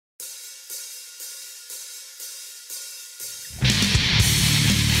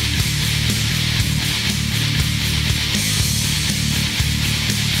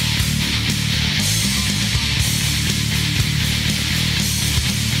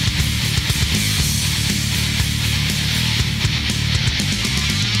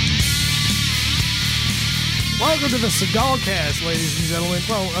Welcome to the Seagalcast, ladies and gentlemen.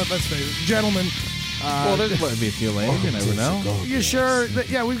 Well, let's face it, gentlemen. Well, there's might be a few ladies. You never know. You sure?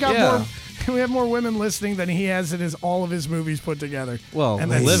 Yeah, we've got more. We have more women listening than he has in all of his movies put together. Well,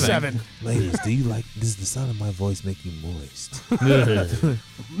 and that's living. 7. Ladies, do you like? Does the sound of my voice make you moist?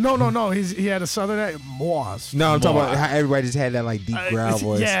 No. He had a southern moist. No, I'm talking about how everybody just had that like deep growl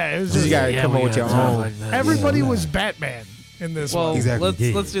voice. Yeah, it was you just. gotta come up with your own. like that. Everybody was Batman in this one.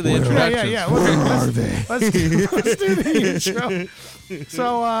 Exactly. Let's do the introduction. Yeah. Where are they? Let's do the intro.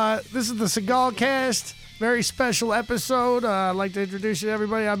 So this is the Seagalcast. Very special episode. I'd like to introduce you to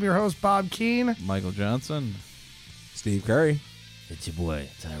everybody. I'm your host, Bob Keane. Michael Johnson. Steve Curry. It's your boy,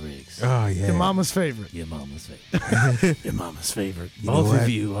 Ty Riggs. Oh yeah. Your mama's favorite. Your mama's favorite. Your mama's favorite. know Both what? of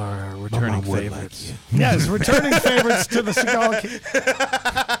you are returning favorites. Yes, returning favorites to the Seagalcast.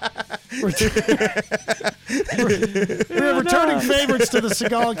 We're returning favorites to the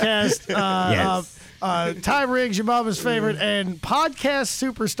Seagalcast. Yes. Ty Riggs, your mama's favorite, and podcast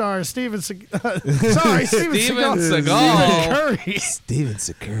superstar Steven Seagal. Steven Seagal. Steven Curry. Steven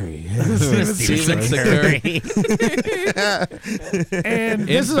Curry. Steven Curry. And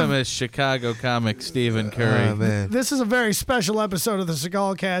this Infamous Chicago comic Steven Curry. Oh man. This is a very special episode of the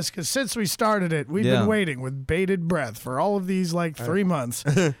Seagalcast because since we started it, we've been waiting with bated breath for all of these 3 months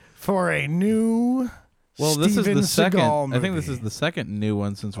for a new. Well, this is the second. Seagal I think this movie. is the second new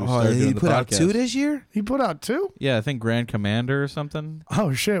one since we Oh, started he doing the put out podcast. 2 this year? He put out 2? Yeah, I think Grand Commander or something.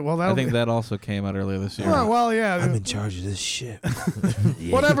 Oh shit! Well, I think that also came out earlier this year. Well, yeah. I'm in charge of this shit.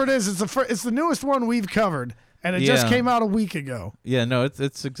 Whatever it is, it's the newest one we've covered, and it just came out a week ago. Yeah, no,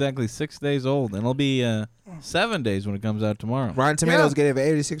 it's exactly 6 days old, and it'll be 7 days when it comes out tomorrow. Rotten Tomatoes get it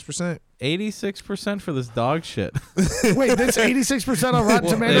at 86%. 86% for this dog shit. Wait, that's 86% on Rotten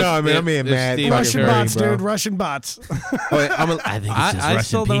Tomatoes. No, I mean, I'm being mad. Steven Russian Curry, bots, bro. dude. Russian bots. I think it's just I Russian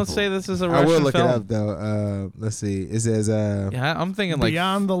still people. don't say this is a I Russian will look film. it up though. Let's see. It says Yeah, I'm thinking like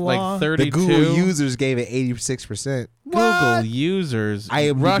Beyond the Law. like the 32. Google users gave it 86%. Google users.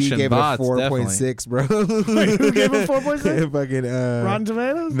 IMDb Russian gave bots, it 4.6, bro. Wait, who gave it 4.6? Fucking Rotten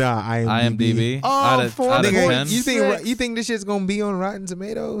Tomatoes? Nah, IMDb. Oh, out of 10. You think this shit's gonna be on Rotten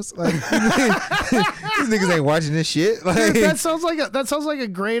Tomatoes? Like these niggas ain't watching this shit. Like Dude, that sounds like a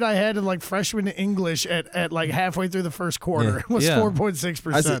grade I had in freshman English at halfway through the first quarter. It was Yeah.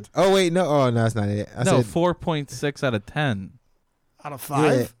 4.6%. I said, oh wait, no, that's not it. I No, said 4.6 out of 10. out of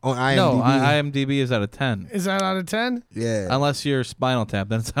 5? yeah, on IMDb. No, IMDb is out of 10. Is that out of 10? yeah. Unless you're Spinal Tap,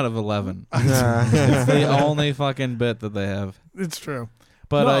 then it's out of 11. Nah. It's the only fucking bit that they have. It's true.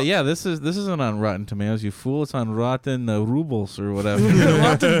 But Well- yeah, this isn't on Rotten Tomatoes, you fool. It's on Rotten Rubles or whatever.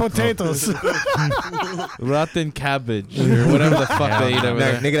 Rotten potatoes. Rotten cabbage or whatever the fuck they eat over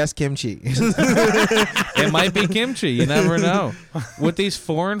Nah, there. nigga, that's kimchi. It might be kimchi. You never know. With these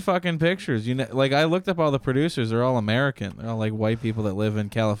foreign fucking pictures, I looked up all the producers. They're all American. They're all like white people that live in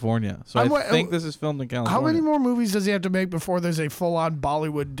California. So I think this is filmed in California. How many more movies does he have to make before there's a full-on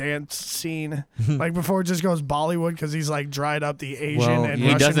Bollywood dance scene? Before it just goes Bollywood because he's dried up the Asian Well, and He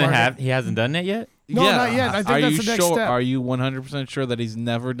Russian doesn't market? have. He hasn't done that yet. No, not yet. I think are that's you the next sure? step. Are you 100% sure that he's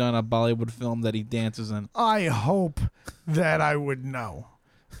never done a Bollywood film that he dances in? I hope that I would know.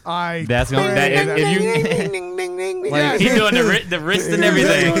 That's gonna. That, if you, Like, he's doing the wrist and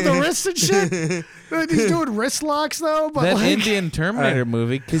everything. With the wrists and shit. He's doing wrist locks though, but that Indian Terminator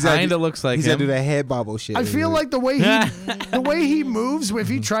movie kind of looks like he's him. gonna do that head bobble shit. I feel like the way he moves, if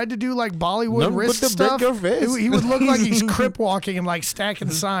he tried to do Bollywood Nothing wrist but the stuff, break your fist. he would look like he's crip walking and stacking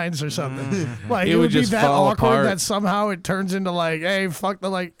signs or something. It It would would be just that fall awkward apart. that somehow it turns into hey, fuck the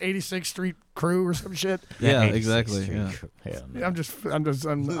 86th Street crew or some shit. Yeah, exactly. Yeah. I'm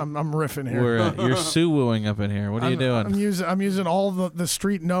riffing here. You're Sue-wooing up in here. What are you doing? I'm using all the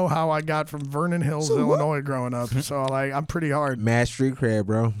street know-how I got from Vernon Hills, Illinois, growing up. So I'm pretty hard. mad street cred,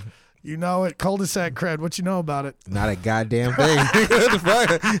 bro. You know it, cul-de-sac cred. What you know about it? Not a goddamn thing. What the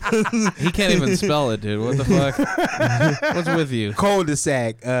fuck? He can't even spell it, dude. What the fuck? What's with you?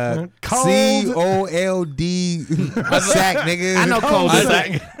 Cul-de-sac. Cold- COLD sack, nigga. I know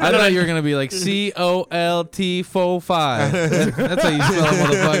cul-de-sac. I thought you were gonna be like COLT45. That's how you spell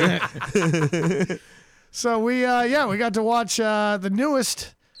it, motherfucker. So we got to watch the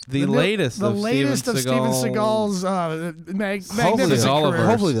newest. The latest of Steven Seagal's magnificent all of career. ours.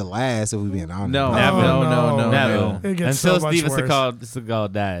 Hopefully the last, if we being honest. No, Never. no. It gets Never. so much Until Steven worse.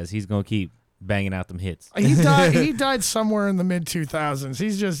 Seagal dies, he's gonna keep banging out them hits. He died somewhere in the mid 2000s.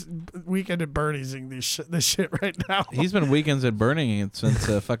 He's just Weekend at Bernie's-ing this shit right now. He's been Weekends at Burning it since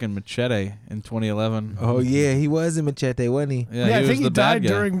fucking Machete in 202011. Oh yeah, he was in Machete, wasn't he? Yeah, I think he died guy.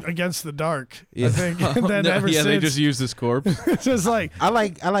 during Against the Dark. Yeah. I think. And then ever since, they just used his corpse. it's just like I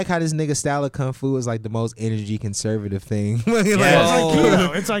like how this nigga style of kung fu is like the most energy conservative thing.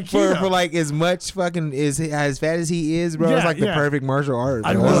 it's like keto. For like as much fucking as fat as he is, bro. It's like the perfect martial art.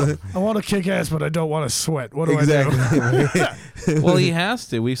 I want to kick ass, but I don't want to sweat. What do I do? Well, he has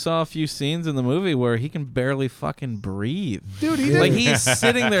to. We saw a few scenes in the movie where he can barely fucking breathe. Dude, he's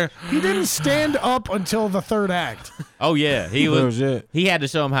sitting there. He didn't stand up until the third act. Oh yeah, he was. He had to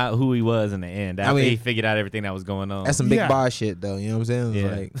show him who he was in the end. After he figured out everything that was going on. That's some big boss shit, though. You know what I'm saying?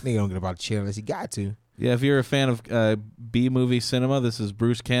 Yeah. Like nigga don't get about to chill unless he got to. Yeah, if you're a fan of B-movie cinema, this is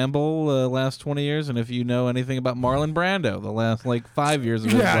Bruce Campbell, last 20 years. And if you know anything about Marlon Brando, the last, 5 years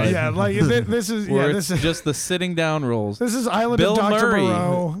of his life. Yeah, like this is... this is just the sitting down roles. This is Island of Dr.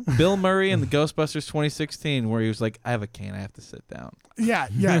 Moreau. Bill Murray in the Ghostbusters 2016, where he was like, I have a cane, I have to sit down. Yeah,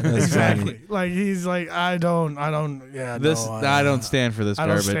 exactly. Like, he's like, I don't stand for this garbage. I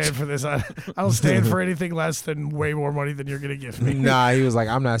don't stand for this. I don't stand for anything less than way more money than you're going to give me. Nah, he was like,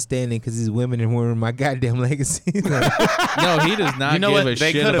 I'm not standing because these women are wearing my goddamn legacy. No, he does not give a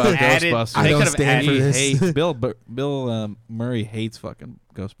shit about Ghostbusters. They could have added Bill Murray hates fucking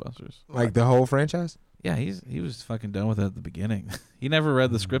Ghostbusters. Like the whole franchise? Yeah, he was fucking done with it at the beginning. He never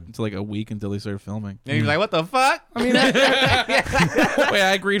read the script until like a week until he started filming. And he was like, "What the fuck?" I mean, wait,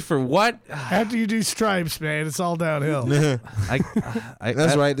 I agreed for what? After you do Stripes, man, it's all downhill.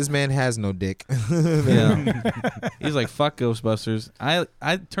 That's right. This man has no dick. Yeah, he's like, fuck Ghostbusters. I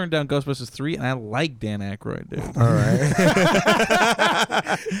turned down Ghostbusters 3, and I like Dan Aykroyd, dude. All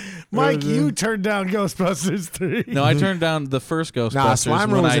right, Mike, you turned down Ghostbusters 3. No, I turned down the first Ghostbusters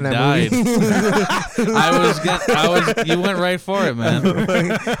when was I in that died. movie. You went right for it, man.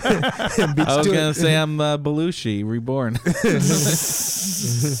 I was gonna say I'm Belushi reborn.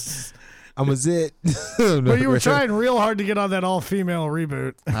 I'm a zit. But you were trying real hard to get on that all-female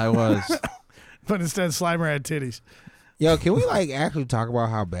reboot. I was. But instead, Slimer had titties. Yo, can we actually talk about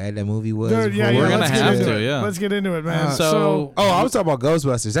how bad that movie was? Dude, yeah, we're gonna have to. Yeah, let's get into it, man. I was talking about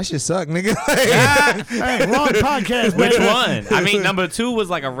Ghostbusters. That shit sucked, nigga. Hey, wrong podcast. Which one? I mean, number 2 was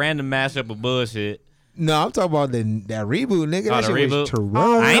like a random mashup of bullshit. No, I'm talking about that reboot, nigga. That shit was terrible.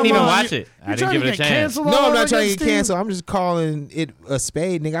 I ain't even watch it. I didn't give it a chance. No, I'm not trying to get canceled. I'm just calling it a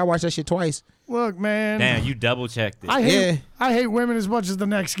spade, nigga. I watched that shit twice. Look, man. Damn, you double checked it. I hate women as much as the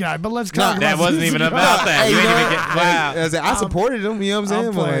next guy, but let's talk about that wasn't even about that. I supported him. You know what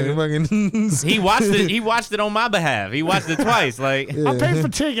I'm saying? He watched it. He watched it on my behalf. He watched it twice. Like I paid for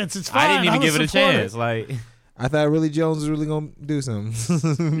tickets. It's fine. I didn't even give it a chance. Like I thought Really Jones was really gonna do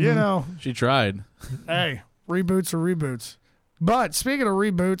something. You know, she tried. Hey, reboots are reboots. But speaking of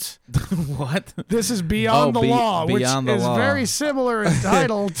reboots, what? This is Beyond the Law, which is Law. very similar in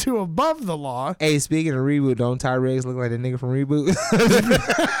title to Above the Law. Hey, speaking of reboot, don't Tyrex look like that nigga from Reboot?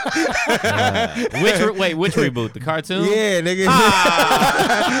 Which reboot? The cartoon? Yeah, nigga.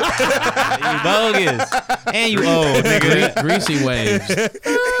 You bogus. And you old, nigga. Greasy waves.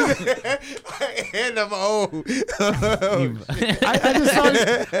 And I'm old.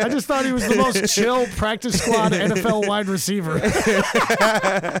 I just thought he was the most chill practice squad NFL wide receiver.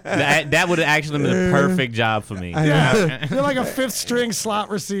 That would have actually been the perfect job for me. Yeah, you're like a 5th string slot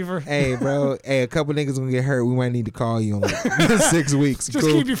receiver. Hey, bro. Hey, a couple niggas gonna get hurt. We might need to call you in like 6 weeks. Just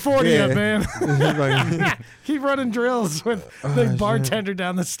keep your 40 up, man. Keep running drills with the bartender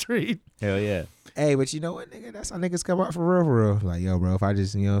down the street. Hell yeah. Hey, but you know what, nigga? That's how niggas come out for real. Like, yo, bro, if I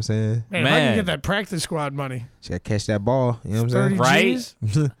just, you know what I'm saying? Man, if I can get that practice squad money. Should I catch that ball? You know what I'm saying? Right?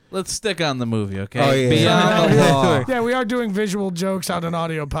 Let's stick on the movie, okay? Oh, yeah. Beyond the Law. Yeah, we are doing visual jokes on an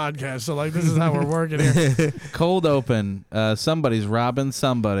audio podcast, so like this is how we're working here. Cold open. Somebody's robbing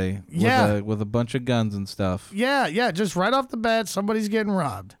somebody with a bunch of guns and stuff. Yeah, just right off the bat, somebody's getting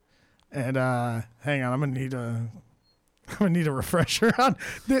robbed. And hang on, I'm gonna need a refresher on.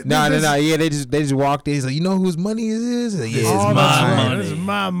 No. Yeah, they just walked in. He's like, you know whose money it is? Like, yeah, it's my money. This is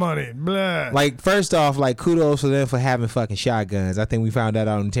my money. Blah. Like, first off, like, kudos for them for having fucking shotguns. I think we found that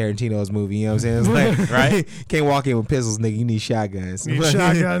out in Tarantino's movie. You know what I'm saying? It's like, right? Can't walk in with pistols, nigga. You need shotguns. You need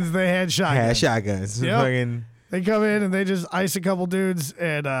shotguns. They had shotguns. Had shotguns. Yep. Fucking, they come in and they just ice a couple dudes,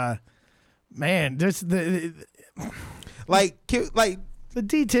 and man, the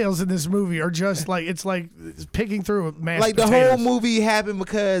details in this movie are just like it's picking through mashed like the potatoes. whole movie happened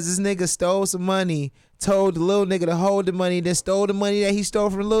because this nigga stole some money, told the little nigga to hold the money, then stole the money that he stole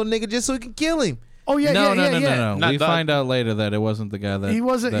from the little nigga just so he could kill him. Oh yeah, no. We find out later that it wasn't the guy that he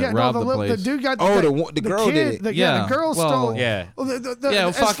wasn't. That robbed the place. The dude got. The girl kid, did it. The girl stole. Yeah.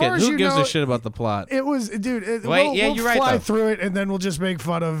 Well, fuck it. Who gives a shit about the plot? It was, dude. Wait, we'll you're right. Fly through it, and then we'll just make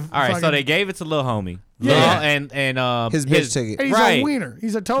fun of. All right, so they gave it to Lil Homie. Yeah, and his bitch took it. And he's a wiener.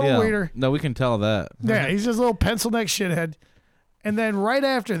 He's a total wiener. No, we can tell that. Yeah, he's just a little pencil neck shithead. And then right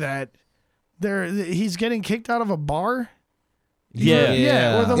after that, he's getting kicked out of a bar.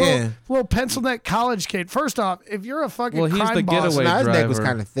 Yeah. Or the little pencil neck college kid. First off, if you're a fucking crime boss, getaway his neck was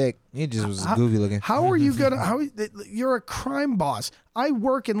kind of thick. He just was goofy looking. How are you gonna? You're a crime boss. I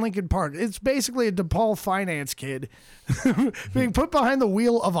work in Lincoln Park. It's basically a DePaul finance kid being put behind the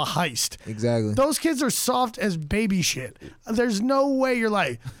wheel of a heist. Exactly. Those kids are soft as baby shit. There's no way you're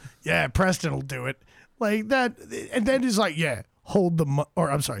like, yeah, Preston will do it like that. And then he's like, yeah, hold the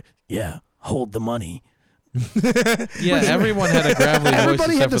money. Yeah, everyone had a gravelly voice.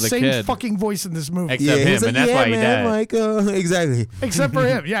 Everybody had the same kid. Fucking voice in this movie. Except him, and that's why he died. Like, exactly. Except for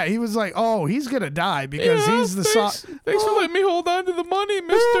him. Yeah, he was like, oh, he's going to die because he's the Thanks for letting me hold on to the money,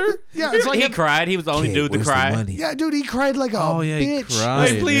 mister. Yeah, it's like he cried. He was the only dude to cry. Yeah, dude, he cried like a bitch. He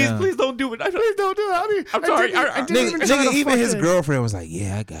cried. Please don't do it. Please don't do it. I'm sorry. Nigga, even his girlfriend was like,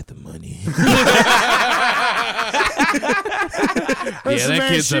 yeah, I got the money. That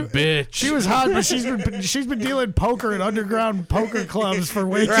kid's a bitch. She was hot, but she's been dealing poker at underground poker clubs for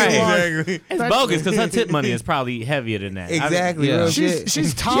way too long. Exactly. It's bogus because her tip money is probably heavier than that. Exactly.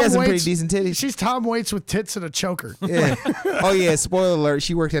 She's Tom she has some Waits. pretty decent titties. She's Tom Waits with tits and a choker. Yeah. Oh yeah. Spoiler alert.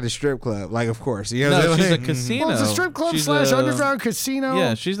 She worked at a strip club. Like, of course. You know she's a casino. Well, it's a strip club / underground casino.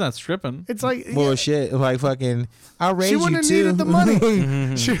 Yeah, she's not stripping. It's like bullshit. Like fucking. I'll raise she you wouldn't have two. needed the money.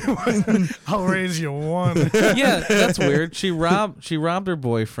 I'll raise you one. Yeah, that's weird. She robbed her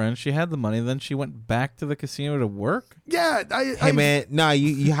boyfriend. She had the money. Then she went back to the casino to work. Yeah. Hey man,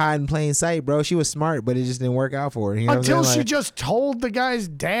 you hide in plain sight, bro. She was smart, but it just didn't work out for her. You know until she just told the guy's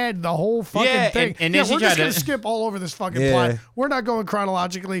dad the whole fucking thing. And then we're just gonna skip all over this fucking plot. We're not going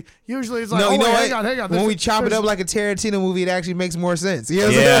chronologically. Usually it's like, hang on. When we chop it up like a Tarantino movie, it actually makes more sense. You know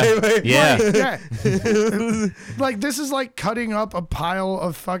what I'm saying? Like this is like cutting up a pile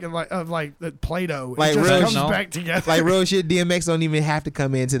of fucking Play-Doh. Like it just real comes back together. Like real shit. DMX don't even have to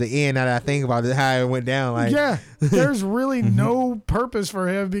come into the end. Now that I think about it, how it went down. Like there's really no purpose for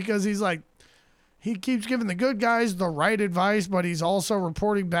him because he's like. He keeps giving the good guys the right advice, but he's also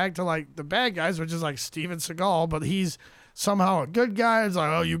reporting back to like the bad guys, which is like Steven Seagal, but he's somehow a good guy. It's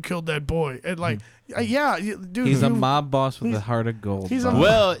like, oh, you killed that boy. And like, dude. He's a mob boss with a heart of gold.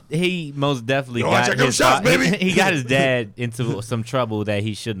 He most definitely got his he got his dad into some trouble that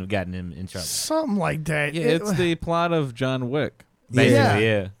he shouldn't have gotten him in trouble. Something like that. Yeah, it's the plot of John Wick.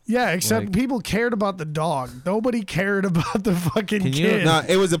 Basically, yeah. Except people cared about the dog. Nobody cared about the fucking kid. No,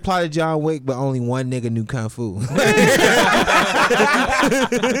 it was a plot of John Wick, but only one nigga knew kung fu.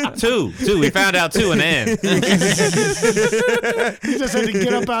 Two. We found out two in the end. He just had to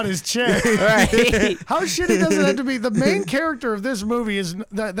get up out his chair. Right. How shitty does it have to be? The main character of this movie is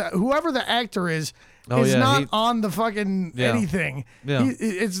whoever the actor is not on the fucking anything. Yeah.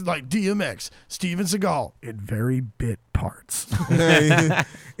 It's like DMX, Steven Seagal in very bit parts.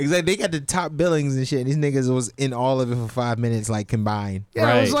 Exactly. They got the top billings and shit. These niggas was in all of it for 5 minutes, like combined.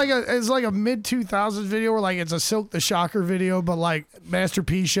 Yeah, it was like a mid 2000s video where like it's a Silk the Shocker video, but like Master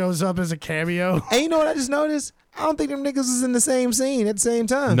P shows up as a cameo. And you know what I just noticed? I don't think them niggas was in the same scene at the same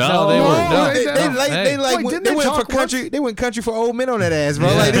time. No, they weren't. They went for country. They went country for old men on that ass, bro.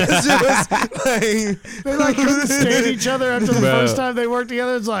 Like this just like they like couldn't stand each other after the first time they worked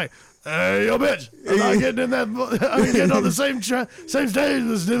together. It's like, hey, yo, bitch, I'm not getting in that. I'm getting on the same stage as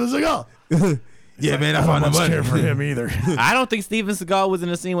Steven Seagal. Yeah, man, I found much care for him either. I don't think Steven Seagal was in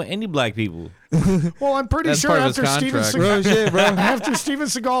the scene with any black people. Well, I'm pretty sure after Steven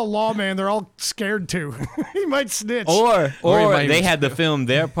Seagal, Lawman, they're all scared too. He might snitch. Or they had to film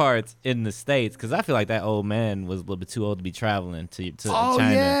their parts in the States because I feel like that old man was a little bit too old to be traveling to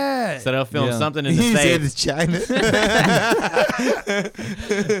China. Yeah. So they'll film something in the States. China.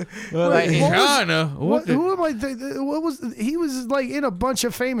 China. Who am I? What was he was like in a bunch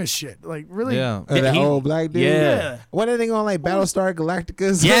of famous shit? Like really? Yeah. That old black dude. Yeah. What are they on like Battlestar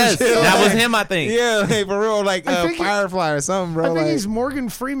Galactica? Yes, that was him. I think. Yeah, hey, for real, like Firefly or something, bro. I think he's Morgan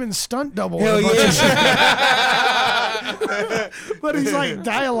Freeman's stunt double. Hell yeah. But he's like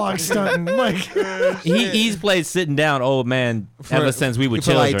dialogue stunting. Like he's played sitting down old man ever since we were for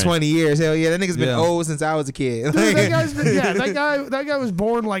children. like 20 years. Hell yeah, that nigga's been old since I was a kid. Dude, that guy was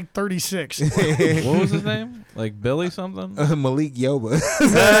born like 36. What was his name? Like Billy something? Malik Yoba.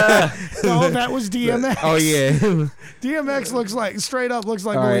 No, that was DMX. Oh yeah. DMX looks like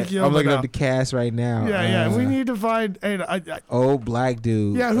Malik right, Yoba. I'm looking now. up the cast right now. Yeah. We need to find old black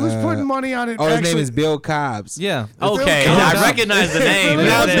dude. Yeah, who's putting money on it? Oh, his name is Bill Cobbs. Yeah. Okay, Bill I Cosby. recognize the name.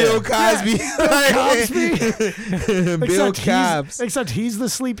 Not That's Bill it. Cosby. Bill Cobbs. Except he's the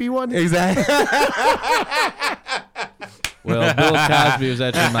sleepy one. Exactly. Well, Bill Cosby was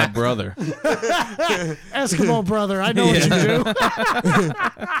actually my brother. Eskimo brother. I know what you do.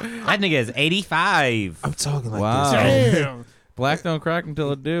 That nigga is 85. I'm talking like Wow. this. Damn. Black don't crack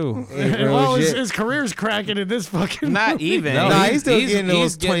until it do. Well, his career's cracking in this fucking. Not movie. even. No, Nah, he's still getting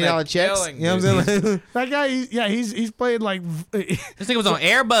those getting $20 that checks. killing, You know what I'm dude. saying? That guy. He's playing like. This nigga was on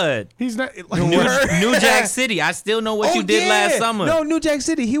Airbud. He's not. Like, New Jack City. I still know what you did last summer. No, New Jack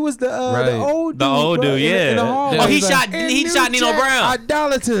City. He was the Right. old dude. The old bro, dude, in the hall. Oh, he He's shot like, he shot Nino Brown.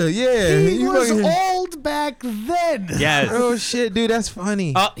 Idolater, yeah. he You was fucking- old back then. Yes. Oh shit, dude, that's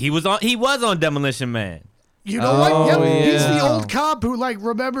funny. He was on Demolition Man. You know what? Yep. Oh, He's the yeah. old cop who like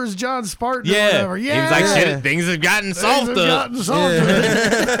remembers John Spartan or Yeah. whatever. Yeah. He was like, Yeah. shit, things have gotten Things have softer. gotten softer.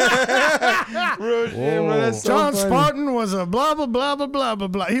 Real shit, bro, that's so John funny. Spartan was a blah blah blah blah blah blah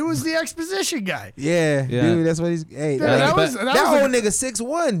blah. He was the exposition guy. Yeah, Yeah. dude, that's what he's. Hey, Yeah, that was that the- old nigga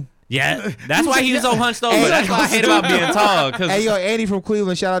 6'1". Yeah, that's why he was so hunched over. Hey, That's what I hate about being tall. Cause, Hey, yo, Andy from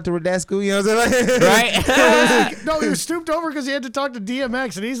Cleveland, shout out to Radescu, you know what I'm saying? right? No, he was stooped over because he had to talk to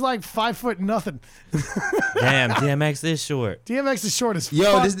DMX, and he's like 5 foot nothing. Damn, DMX is short. DMX is short as Yo,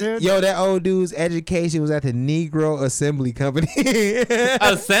 fuck, dude. that old dude's education was at the Negro Assembly Company.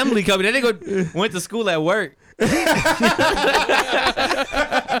 Assembly company. That nigga went to school at work.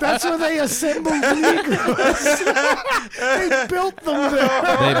 That's where they assembled Negroes. They built them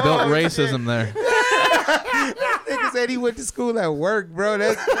there. They built racism there. Nigga said he went to school at work, bro.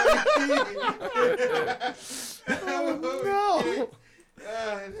 That's No.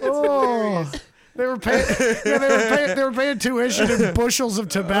 Oh. They were paying. Yeah, they were paying tuition in bushels of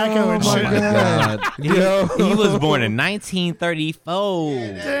tobacco and my shit. God. God. He was born in 1934.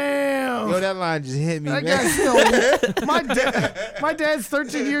 Damn. Yo, that line just hit me, That man. guy's still. My dad's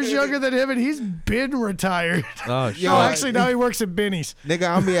 13 years younger than him, and he's been retired. Oh, shit. Yo, No, actually, now he works at Benny's. Nigga,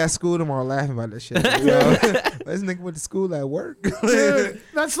 I'm be at school tomorrow laughing about that shit. Yo, this nigga went to school at work. Dude,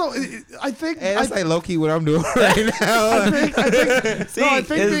 that's the. I think. Hey, that's like low key what I'm doing right now.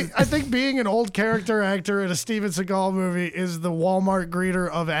 I think being an old character actor in a Steven Seagal movie is the Walmart greeter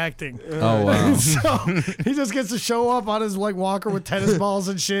of acting. Oh, wow. So he just gets to show up on his like walker with tennis balls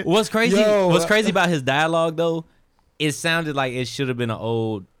and shit. What's crazy? Yo, What's crazy about his dialogue though? It sounded like it should have been an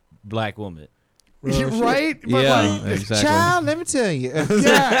old black woman. Right? But Yeah, like, exactly. Child, let me tell you.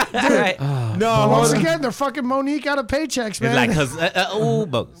 yeah, dude. Right? No, Once hold on. again, they're fucking Monique out of paychecks, It's man. like, cause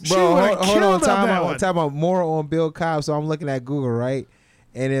Bro, She would've hold on. killed on that one. Talk about more on Bill Cobbs. So I'm looking at Google, right?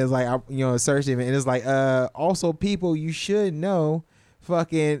 And it's like, searching it. And it's like, also people you should know,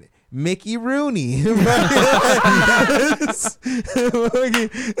 fucking Mickey Rooney.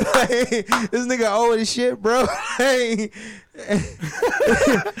 This nigga old as shit, bro.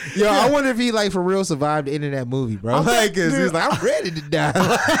 Yo, I wonder if he like for real survived the end of that movie, bro. Like, cause he's like, I'm ready to die.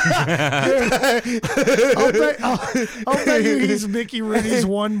 I'll bet you he's Mickey Rooney's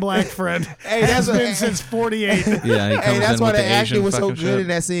one black friend. Hey, Has that's been what- since 48. Yeah, he comes Hey, that's in why with the the acting Asian was so fucking good shit. in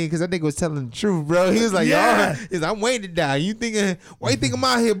that scene, because I think it was telling the truth, bro. He was like, Yeah. yo, I'm waiting to die. You thinking, why you think I'm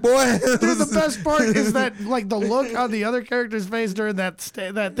out here, boy? Dude, the best part is that, like, the look on the other character's face during that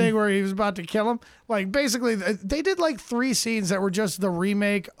thing where he was about to kill him. Like, basically, they did like 3 scenes that were just the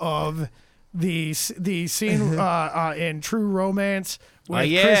remake of the scene in True Romance with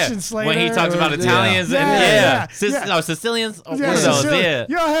Christian Slater. when he talks about Italians and Yeah. Sicilians. Oh, Yeah, one of those, Sicilian. yeah.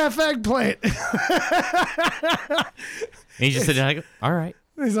 You're half eggplant. And he just sitting there like, all right.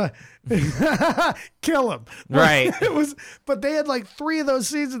 He's like, kill him. Right. But they had like 3 of those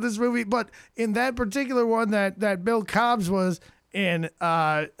scenes in this movie. But in that particular one that Bill Cobbs was in,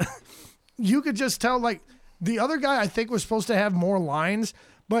 you could just tell, like, the other guy I think was supposed to have more lines,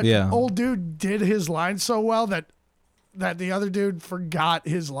 but Yeah. old dude did his lines so well that that the other dude forgot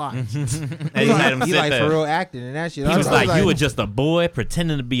his lines. And he had him He sit like there. for real acting and that shit. He was like, "You were just a boy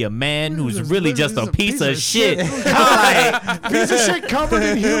pretending to be a man who's really just a piece of shit." I was Piece of shit covered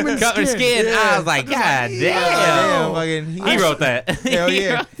in human like, "Covered skin." Yeah. I was like, "God damn!" damn, fucking, He wrote that. Hell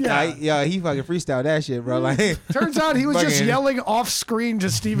yeah. Yeah. He fucking freestyled that shit, bro. Like, Turns out he was just Fucking- yelling off screen to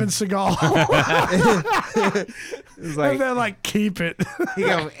Steven Seagal. it's like And they're like, keep it. he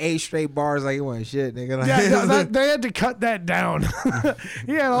got him 8 straight bars like it wasn't shit, nigga. Like, Yeah, no, they had to cut that down.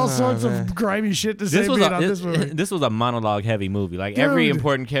 He had all sorts man. of grimy shit to say This was being on this movie. this was a monologue heavy movie. Like every Dude.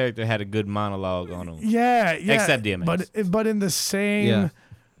 important character had a good monologue on him. Yeah. Except DMX. But in the same Yeah.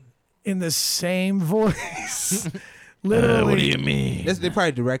 voice. Literally. What do you mean? they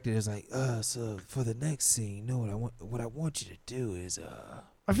probably directed it as like, so for the next scene, you know what I want you to do is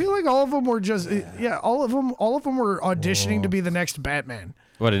I feel like all of them were just all of them were auditioning to be the next Batman.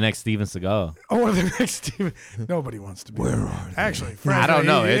 Or the next Steven Seagal. Or the next Steven. Nobody wants to be. Where are they? Actually, I don't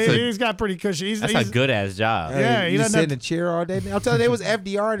know. He's got pretty cushy. That's a good ass job. Yeah, he you doesn't sit have in a chair all day. I'm telling you, they was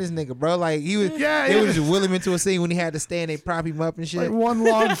FDR this nigga, bro. Like he was, they would just will him into a scene when he had to stand. They prop him up and shit. like one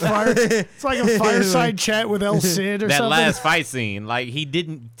long fire. It's like a fireside chat with El Cid or That something. last fight scene, like he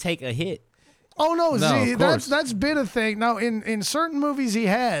didn't take a hit. Oh no, No, see of that's course. been a thing. Now in certain movies he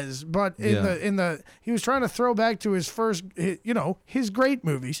has, but in the he was trying to throw back to his first, his great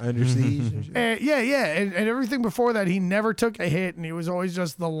movies. Under siege. And shit. And everything before that he never took a hit, and he was always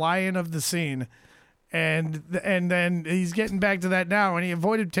just the lion of the scene. And then he's getting back to that now, and he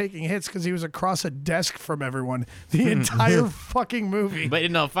avoided taking hits because he was across a desk from everyone the entire fucking movie. But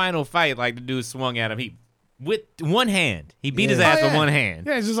in the final fight, like the dude swung at him, he with one hand, he beat his ass with one hand,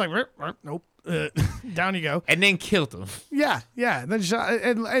 Yeah, he's just like, nope. Down you go. and then killed him. Yeah. Then shot,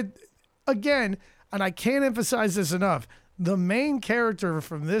 and again, and I can't emphasize this enough. The main character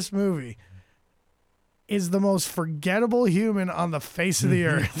from this movie is the most forgettable human on the face of the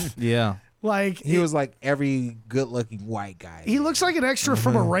earth. Yeah. Like He was like every good-looking white guy. he looks like an extra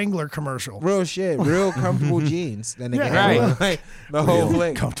from a Wrangler commercial. real shit, real comfortable jeans. That nigga Yeah, had, right. like, the whole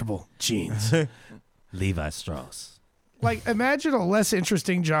flick. Comfortable jeans. Levi Strauss. Like imagine a less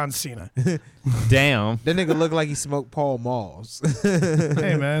interesting John Cena. Damn. That nigga looked like he smoked Paul Malls.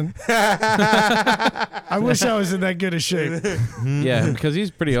 Hey man, I wish I was in that good a shape. Yeah, because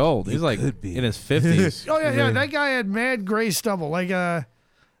he's pretty old. He's like could be. in his 50s. Oh yeah, that guy had mad gray stubble. Like But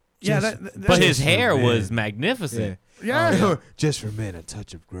his hair was magnificent. yeah. Just for men, a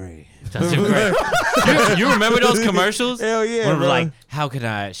touch of gray. That's great. You remember those commercials? Hell yeah, When it was bro. like, how can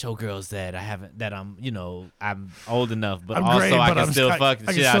I show girls that I'm I'm old enough, but I'm also great, I but can I'm still st- fuck the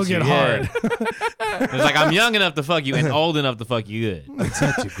I shit can out still you. get Yeah. It's like I'm young enough to fuck you and old enough to fuck you good. A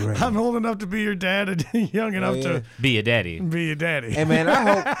touch of gray. I'm old enough to be your dad and young enough yeah. to Be a daddy. be your daddy. Hey man,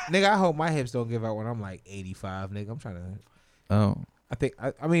 I hope my hips don't give out when I'm like 85, nigga. I'm trying to. Oh.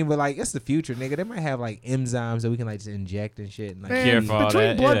 I mean, but like it's the future, nigga. They might have like enzymes that we can like just inject and shit. And, like, Man, Care for all between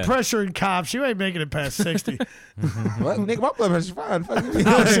that, blood yeah. pressure and cops, you ain't making it past 60. what? Nigga, my blood pressure's fine. Fuck you.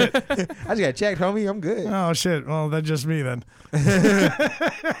 I just got checked, homie. I'm good. Oh shit! Well, that's just me then.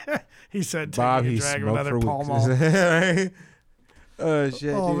 He said, Bob, "Take he a drag of smoked another for Pall weeks. Mall." Right? Oh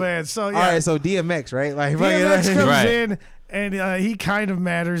shit. Oh dude. man! So yeah, All right, so DMX, right? Like, DMX fucking- comes Right. in, and he kind of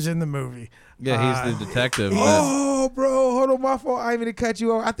matters in the movie. Yeah, he's the detective. Oh, bro, hold on, my fault. I ain't mean to cut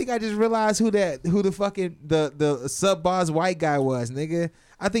you off. I think I just realized who the fucking the sub boss white guy was, nigga.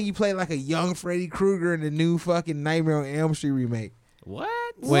 I think he played like a young Freddy Krueger in the new fucking Nightmare on Elm Street remake. What?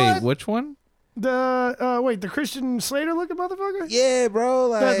 Wait, What? which one? The Christian Slater looking motherfucker. Yeah, bro.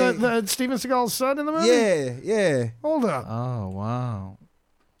 Like, The Steven Seagal's son in the movie. yeah. Hold up. Oh, wow.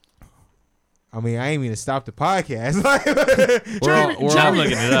 I mean, I ain't mean to stop the podcast. Like, I'm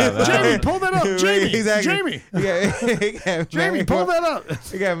looking it up. Jamie, pull that up. Jamie, Exactly. Jamie, yeah, Jamie, pull that up.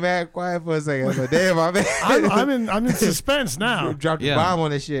 He got mad quiet for a second. I was like, damn, my man. I'm in suspense now. Dropped the Yeah. bomb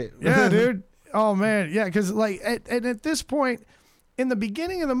on this shit. Yeah, dude. Oh man, yeah, because like at this point. In the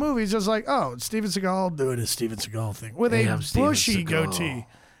beginning of the movie, it's just like, oh, it's Steven Seagal doing his Steven Seagal thing with Hey, a I'm Steven bushy Seagal. goatee.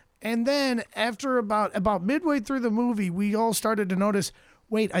 And then after about midway through the movie, we all started to notice,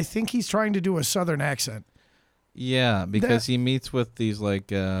 wait, I think he's trying to do a Southern accent. Yeah, because he meets with these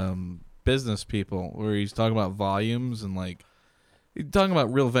like business people where he's talking about volumes and like he's talking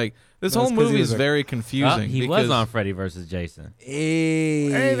about real vague. This Well, whole it's 'cause movie he is was a- very confusing. He because, was on Freddy versus Jason.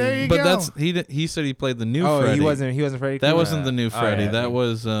 Hey, Hey, there you but go. that's he said he played the new Oh, Freddy. he wasn't Freddy That Krueger? wasn't the new Freddy. yeah. That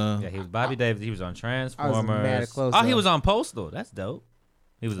was Yeah, he was Bobby Davis. He was on Transformers. mad close, Oh, he though. was on Postal. That's dope.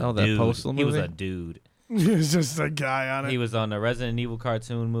 He was a Oh, that dude. Postal He was movie? a dude. He's just a guy on it. He was on the Resident Evil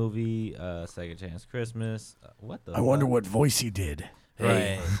cartoon movie, Second Chance Christmas. What the? I wonder fuck? what voice he did.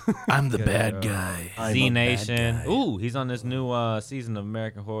 Right. I'm the bad guy. Z Nation. Ooh, he's on this new season of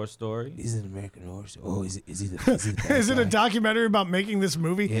American Horror Story. He's an American Horror Story. Oh, is he the bad Is it a guy? documentary about making this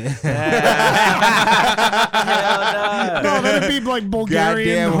movie? Yeah. Hell No, that'd be like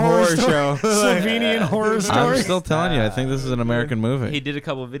Bulgarian Goddamn horror horror story. show. Slovenian horror I'm story. still telling you, I think this is an American movie. He did a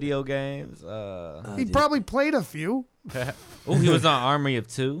couple video games. He probably played a few. Oh, he was on Army of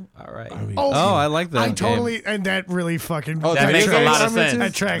Two. All right. Oh, I like that. I game. totally, and that really fucking. Oh, That makes a lot of sense.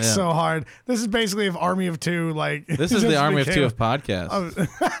 That tracks Yeah. so hard. This is basically if Army of Two, like. This is the just Army of became- Two of podcasts.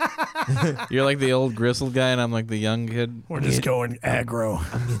 You're like the old gristle guy, and I'm like the young kid. We're just going aggro.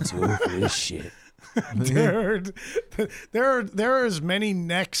 I'm getting too old for this shit. Dude, there are as many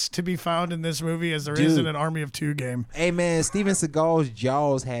necks to be found in this movie as there is in an Army of Two game. Hey man, Steven Seagal's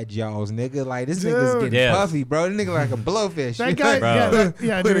jaws had jaws, nigga. Like this nigga's Dude. getting Yeah. puffy, bro. This nigga like a blowfish. That guy, Bro.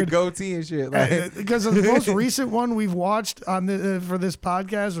 yeah, with a dude. goatee and shit. Like, Because the most recent one we've watched on the for this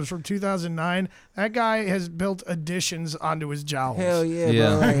podcast was from 2009. That guy has built additions onto his jowls. hell yeah,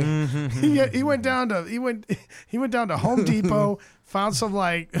 Yeah. bro. Like, He went down to Home Depot, found some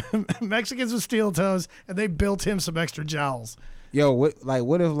like Mexicans with steel toes, and they built him some extra jowls. yo,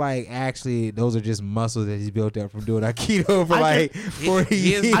 what if like actually those are just muscles that he's built up from doing Aikido for I like 40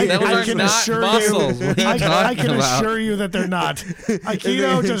 years? Those are can not assure muscles. you, What are you I talking can about? assure you that they're not.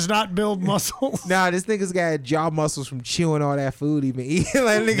 Aikido does not build muscles. Nah, this nigga's got jaw muscles from chewing all that food he been eating.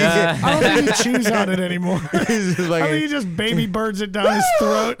 Like nigga, Nah. I don't think he chews on it anymore. he's just I think he like just baby birds it down his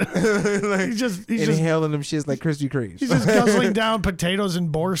throat. he's just inhaling them shits like Krispy Kremes. he's just guzzling down potatoes and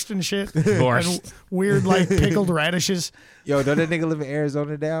borscht and shit. Borscht. And weird like pickled radishes. Yo, don't that nigga live in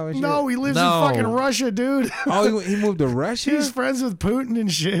Arizona now and shit? No, he lives No. in fucking Russia, dude. Oh, he moved to Russia? He's friends with Putin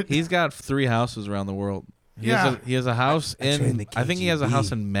and shit. He's got 3 houses around the world. He has a house trained in. the I think he has a KGB.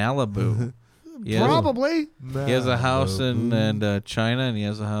 house in Malibu. He has, Probably. he has a house in China, and he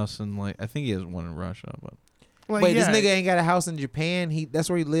has a house in I think he has one in Russia, but Like, Wait, yeah. this nigga ain't got a house in Japan. That's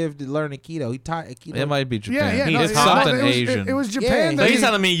where he lived to learn Aikido. He taught Aikido. it might be Japan. Yeah, yeah. It's no, something it was, Asian. It was Japan. Yeah. that So he- you're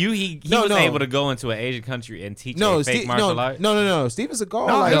telling me he No, was no. able to go into an Asian country and teach a fake martial art? No. Steven Seagal.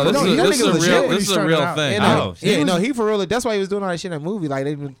 No, like, no, this no, is that this is nigga a legit real when he this is a started real out. thing. Yeah, Oh, yeah, he no, he for real. That's why he was doing all that shit in that movie. Like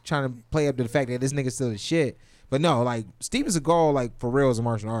they been trying to play up to the fact that this nigga's still the shit. But no, like Steven Seagal, like for real, is a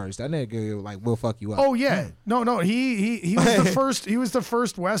martial artist. That nigga like will fuck you up. Oh yeah, no. He was the first. He was the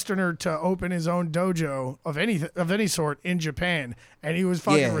first Westerner to open his own dojo of any sort in Japan, and he was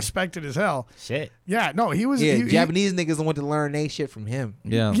fucking Yeah. respected as hell. Shit. Yeah, no, he was. yeah, he- Japanese niggas went to learn they shit from him.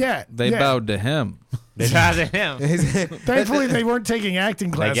 Yeah, Yeah, They yeah. bowed to him. They tried to him. Thankfully, they weren't taking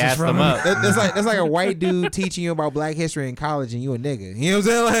acting They classes gassed from him him. up. That's like a white dude teaching you about Black history in college, and you a nigga. You know what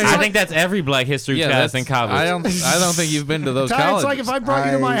I'm saying? Like, I think that's every Black History Yeah, class that's in college. I don't think you've been to those Ty, colleges. it's like if I brought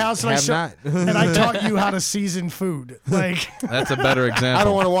you to my house and I have not. and I taught you how to season food. Like, That's a better example. I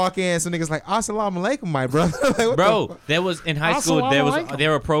don't want to walk in. Some niggas like, "Assalamu alaikum, my brother." Like, what the Bro, fuck? there was in high school.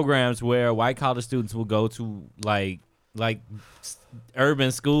 There were programs where white college students would go to like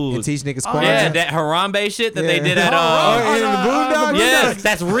urban schools. And teach niggas Oh, Quran. Yeah, that Harambe shit that they Yeah. did at Oh, in the Boondocks? yes,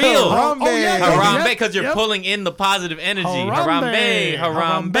 that's real. Harambe. Oh, yeah, yeah. Harambe, Yep, because you're yep. pulling in the positive energy. Harambe, Harambe,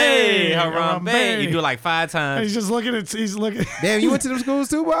 Harambe, Harambe. Harambe. You do it like 5 and times. he's just looking at. He's looking. Damn, you went to them schools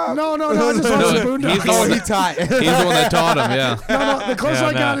too, Bob? No, I just watched the No, he's Boondocks. the Oh, one he that- taught. He's the one that taught him. Yeah. No, the closest Yeah,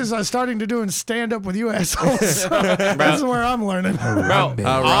 I got nah. is starting to doing stand up with you assholes. This is where I'm learning. Bro,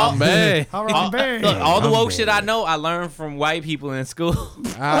 Harambe. Harambe. Look, all the woke Harambe. shit I know, I learned from white people in school.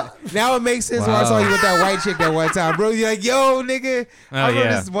 Now it makes sense why I saw you with that white chick that one time, bro. You're like, yo, nigga. I remember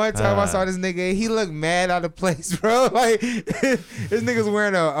yeah. this one time I saw this nigga. He looked mad out of place, bro. Like this nigga's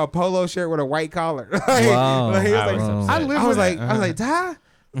wearing a polo shirt with a white collar. Like, Wow. like, he was I like, was upset. I live I was with like, Ty?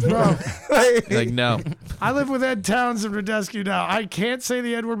 bro. Like, No. I live with Ed Towns and Radescu now. I can't say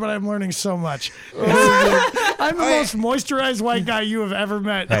the N word, but I'm learning so much. I'm the most moisturized white guy you have ever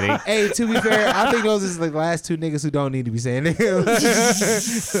met. hey, to be fair, I think those is like the last two niggas who don't need to be saying it.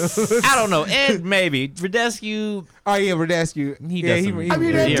 I don't know. Ed, maybe. Radescu, Oh yeah, Radescu. He yeah, does some- I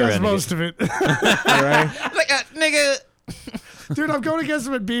mean, Ed You're does a nigga. most of it. right? like nigga. Dude, I'm going against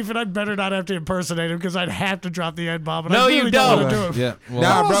him in beef, and I'd better not have to impersonate him because I'd have to drop the Ed bomb. And No, I really you don't want to don't. do him. Yeah. Well,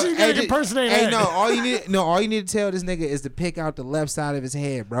 How Nah, else bro. are you gonna Hey, impersonate hey, Ed? all you need to tell this nigga is to pick out the left side of his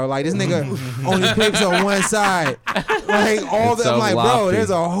head, bro. Like this nigga only picks on one side. Like all It's the, I'm so like, bro, lofty. there's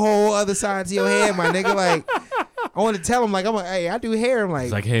a whole other side to your head, my nigga. Like, I want to tell him, like, I'm like, hey, I do hair. I'm like,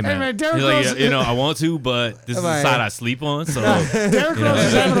 It's like, hey man, man, Derrick He's like, Rose- you know, I want to, but this is the Like- side I sleep on. So Derrick Rose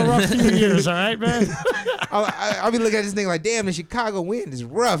is having a rough few years, all right, man? I'll be looking at this nigga like, damn, the Chicago wind is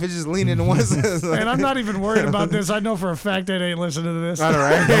rough. It's just leaning to one side. It's like, And I'm not even worried about this. I know for a fact Ed ain't listening to this. all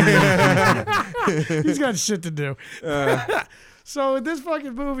right. He's got shit to do. So in this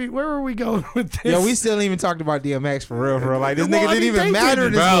fucking movie, where are we going with this? Yo, we still ain't even talked about DMX for real. Like this Well, nigga didn't even matter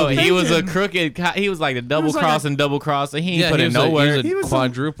in this Bro, movie. he was a crooked. He was like the double crossing. He ain't put in nowhere. He was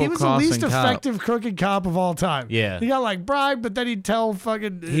quadruple he was the crossing least cop. effective crooked cop of all time. Yeah. He got like bribed, but then he'd tell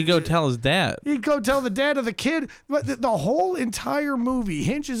fucking. He'd go tell his dad. He'd go tell the dad of the kid. But the whole entire movie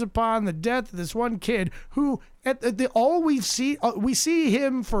hinges upon the death of this one kid who. All we see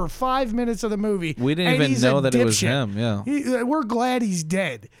him for 5 minutes of the movie. We didn't even know that it was him. Yeah, we're glad he's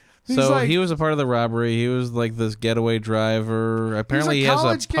dead. So he was a part of the robbery. He was like this getaway driver. Apparently, he has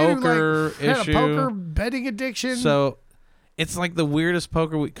a poker issue. Had a poker betting addiction. So it's like the weirdest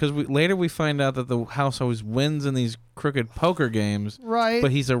poker because later we find out that the house always wins in these crooked poker games. Right.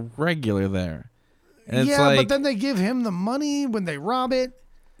 But he's a regular there. And yeah, it's like, but then they give him the money when they rob it.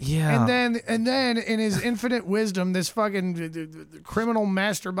 Yeah. And then in his infinite wisdom, this fucking criminal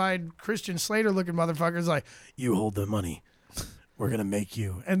mastermind Christian Slater looking motherfucker is like, you hold the money. We're going to make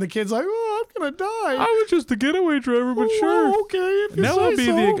you. And the kid's like, oh, I'm going to die. I was just the getaway driver, but sure. Okay, if you now say I'll be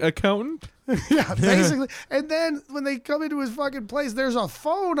so. the accountant. Yeah, basically. And then when they come into his fucking place, there's a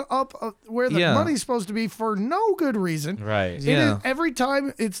phone up where the money's supposed to be for no good reason. Right. Yeah. Every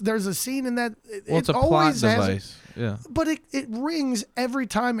time there's a scene in that. It's a plot device. Yeah. But it rings every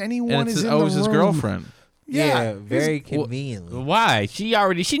time anyone is in the room. His girlfriend. Yeah, very conveniently. Why? She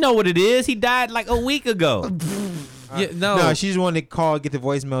know what it is. He died like a week ago. No, she just wanted to call, get the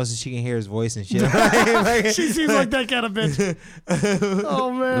voicemail so she can hear his voice and shit. She seems like that kind of bitch.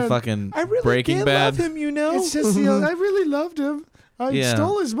 Oh man, the fucking I really Breaking did Bad. love him, you know. It's just I really loved him. I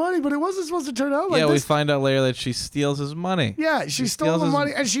stole his money, but it wasn't supposed to turn out like this. Yeah, we find out later that she steals his money. Yeah, she stole the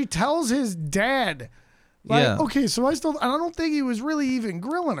money, and she tells his dad, like, okay, so I stole. And I don't think he was really even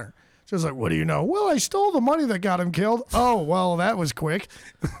grilling her. She was like, what do you know? Well, I stole the money that got him killed. Oh, well, that was quick.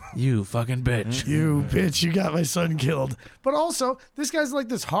 You fucking bitch. You bitch, you got my son killed. But also, this guy's like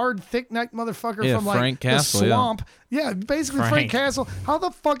this hard, thick-necked motherfucker from like Frank Castle, the swamp. Yeah, basically Frank Castle. How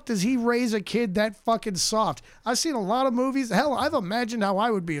the fuck does he raise a kid that fucking soft? I've seen a lot of movies. Hell, I've imagined how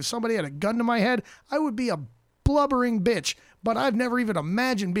I would be if somebody had a gun to my head. I would be a blubbering bitch. But I've never even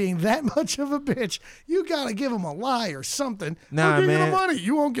imagined being that much of a bitch. You got to give him a lie or something. Nah, I'll give man. you the money.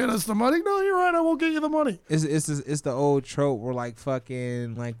 You won't get us the money. No, you're right. I won't get you the money. It's the old trope where like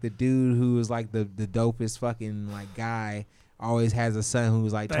fucking like the dude who is like the dopest fucking like guy always has a son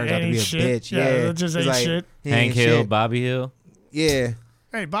who's like turns out to be a bitch. Yeah, that just ain't like, shit. Hank Hill, Bobby Hill. Yeah.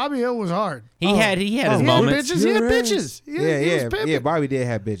 Hey, Bobby Hill was hard. He had his moments. He had bitches. Yeah. Bobby did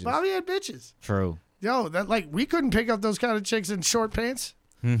have bitches. Bobby had bitches. True. Yo, that like we couldn't pick up those kind of chicks in short pants.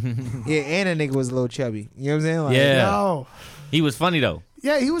 Yeah, and a nigga was a little chubby. You know what I'm saying? Like, Yeah. No. He was funny though.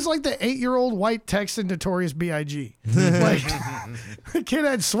 Yeah, he was like the 8-year-old white Texan Notorious B.I.G. Like the kid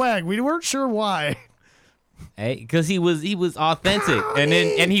had swag. We weren't sure why. Hey, because he was authentic,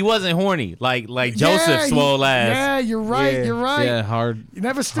 and he wasn't horny like Joseph swole ass. Yeah, you're right. Yeah. You're right. Yeah, hard. You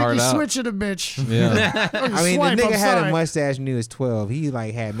never stick your switch in a bitch. Yeah. I mean, the nigga had a mustache when he was 12. He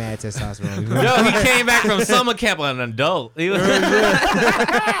like had mad testosterone. Yo, he came back from summer camp an adult. He was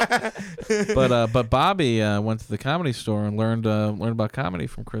But Bobby went to the Comedy Store and learned about comedy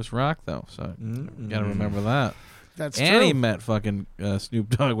from Chris Rock though. So gotta remember that. That's and true. he met fucking Snoop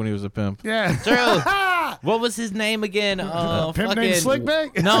Dogg when he was a pimp. Yeah. True. What was his name again? Pimp fucking named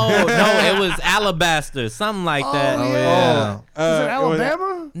Slickback? No, it was Alabaster, something like that. Oh, yeah. Is it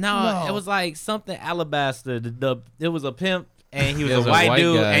Alabama? No, it was like something Alabaster. It was a pimp, and he was He was a a white white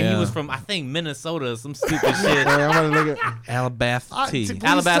dude, guy, and he yeah. was from I think Minnesota, or some stupid shit. I'm gonna look at Alabaster tea. Please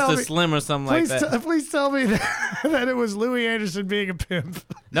Alabaster tell me- Slim or something like that. Please tell me that it was Louis Anderson being a pimp.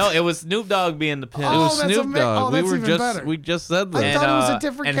 No, it was Snoop Dogg being the pimp. It was that's Snoop Dogg. that's even better. We just said I that. thought it was a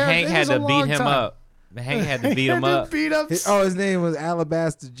different and character. Hank It had was to a beat long him time. up. Hank had to beat him up. Beat up. his name was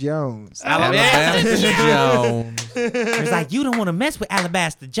Alabaster Jones. Alabaster Jones. It's like, you don't want to mess with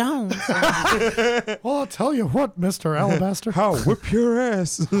Alabaster Jones. Well, I'll tell you what, Mr. Alabaster. How whip your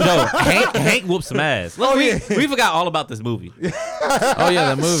ass? No, Hank whooped some ass. Look, we forgot all about this movie. Oh yeah,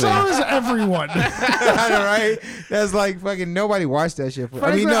 the movie. So is everyone. I know, right? That's like fucking nobody watched that shit.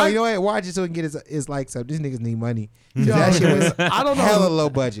 I mean, no, you know what? Watch it so he can get his likes up. These niggas need money. That shit was I don't know. hella low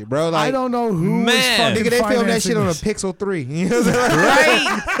budget, bro. Like, I don't know who was Man. fucking nigga, they filmed that shit on a financing Pixel 3. You know what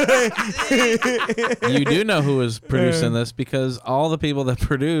I'm saying? Right? You do know who was producing this because all the people that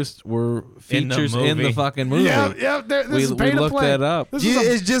produced were In the features in the movie. fucking movie. Yeah, this We is pay to looked play. that up. This is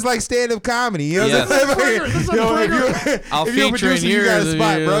a It's just like stand-up comedy. You know Yes. what I'm saying? This is a Yo, trigger. I'll if you're a feature in producer, you got a yours,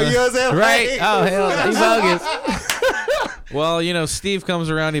 spot, bro. You know what I'm saying? Right? Like- Oh, hell. He's bogus. Well, you know, Steve comes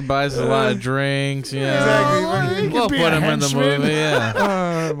around, he buys a lot of drinks. You know. Exactly. Oh, he could We'll be put a him in the henchman. movie. Yeah.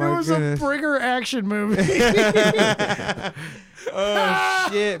 Oh, It my was goodness. a Bringer action movie. Oh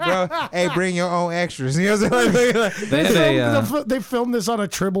shit, bro! Hey, bring your own extras. You know what I'm saying? They filmed this on a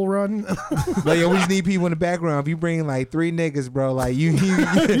tribble run. Like, yo, we just need people in the background. If you bring like 3 niggas, bro, like you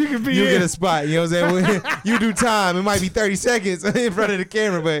get a spot. You know what I'm saying? You do time. It might be 30 seconds in front of the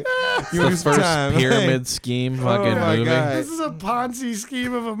camera, but you do some time. Pyramid scheme, fucking movie. God. This is a Ponzi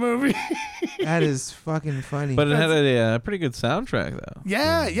scheme of a movie. That is fucking funny. But it had a pretty good soundtrack though.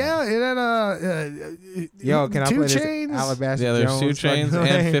 Yeah. It had Yo, can I play this Chainz. Alabaster Yeah, there's Jones 2 Chainz fucking-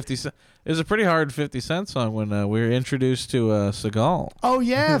 and 50 Cent. It was a pretty hard 50 Cent song when we were introduced to Seagal. Oh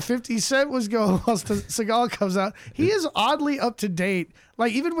yeah, 50 Cent was going once Seagal comes out. He is oddly up to date.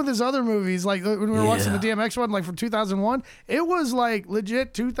 Like even with his other movies, like when we were watching the DMX one, like from 2001, it was like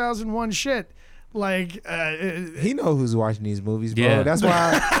legit 2001 shit. Like he know who's watching these movies, bro. Yeah. That's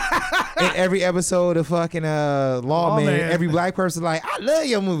why in every episode of fucking Lawman, every black person like, I love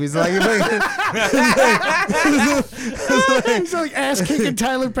your movies. Like, he's like ass kicking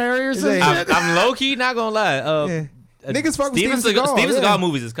Tyler Perry or something. I'm low key not gonna lie. Niggas fuck with Steven Seagal. Steven Yeah. Seagal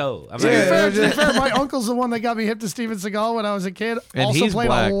movies is cold. To be fair, my uncle's the one that got me hip to Steven Seagal when I was a kid. And also he's played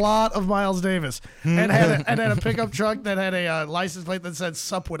black. a lot of Miles Davis and had a pickup truck that had a license plate that said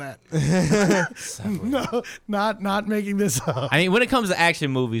Supwidat. No, not making this up. I mean, when it comes to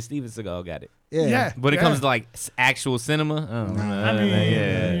action movies, Steven Seagal got it. Yeah. When it comes to like actual cinema, I mean,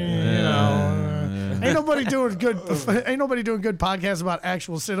 you know, ain't nobody doing good. Ain't nobody doing good podcasts about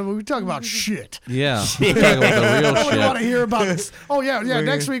actual cinema. We talk about shit. Yeah. We're talking about the real Nobody want to shit. hear about. Oh yeah.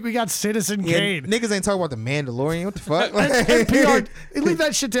 Next week we got Citizen Yeah, Kane. niggas ain't talking about the Mandalorian. What the fuck? Like, NPR. Leave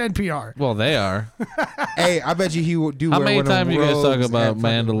that shit to NPR. Well, they are. Hey, I bet you he would do. How wear many one of them times you guys talk robes about and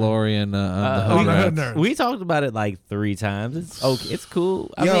fucking- Mandalorian on the Hood Nerds? we talked about it like 3 times. It's okay. It's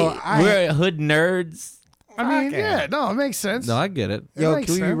cool. I Yo, mean, we're hood nerds. I mean, yeah, no, it makes sense. No, I get it. Yo, makes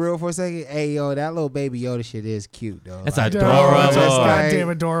can we be sense. real for a second? Hey, yo, that little baby Yoda shit is cute, though. That's Like, Dude, adorable. That's Like, goddamn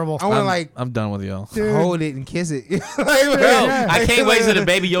adorable. I want to like I'm done with y'all. Dude. hold it and kiss it. Like, Bro, I can't wait till the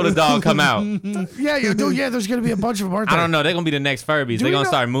Baby Yoda dog come out. Yeah, dude. Yeah, there's gonna be a bunch of them, aren't I there? don't know. They're gonna be the next Furbies. Do They're we gonna know-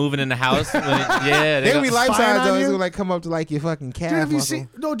 start moving in the house. Yeah, They gonna be life spying size on though. It's you? gonna like come up to like your fucking calf. Dude, have you muscle. seen?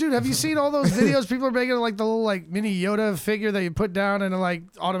 No, dude, have you seen all those videos? People are making like the little like mini Yoda figure that you put down and it like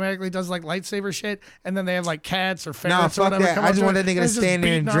automatically does like lightsaber shit, and then they have like cats or ferrets Nah, or fuck whatever. that. come I up just to want it, that nigga to it's just stand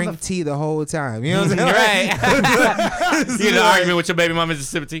there and beating on drink the- tea the whole time. You know what I'm saying? right. You get an argument with your baby mama in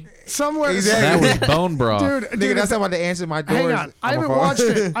Mississippi. somewhere. Exactly. That was bone broth. Dude, Nigga, that's not about to answer my doors. hang on. I on my haven't phone. watched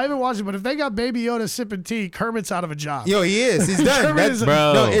it. I haven't watched it, but if they got Baby Yoda sipping tea, Kermit's out of a job. Yo, he is. He's done. Kermit That's, is a-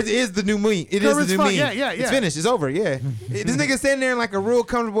 Bro. No, it is the new meme. It is Kermit's the new fun. meme. Yeah. It's finished. It's over. Yeah. This nigga standing there in like a real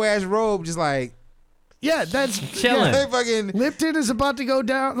comfortable ass robe, just like Yeah, that's Chilling. hey, fucking. Lipton is about to go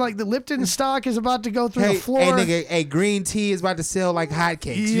down. Like the Lipton stock is about to go through Hey, the floor. nigga, hey, green tea is about to sell like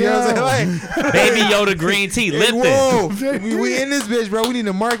hotcakes. You know what I'm saying? Like, Baby Yoda green tea, Lipton. whoa, we in this bitch, bro. We need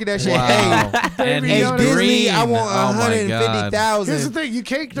to market that shit. Wow. Hey, And Baby he's Yoda. Disney, green. I want Oh my Here's the 150,000. thing: you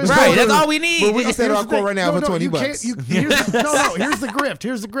can't. There's Right, no- that's all we need. But we can settle our Here's the quote right now thing. for 20 you bucks. can't- here's the grift.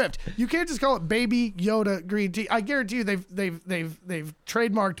 Here's the grift. You can't just call it Baby Yoda green tea. I guarantee you, they've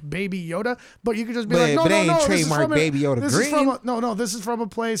trademarked Baby Yoda, but you could just be But- like, no, but they no, ain't no. This is trademarked from Baby Yoda this green. Is from no. This is from a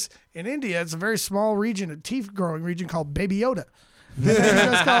place in India. It's a very small region, a tea growing region called Baby Yoda. And then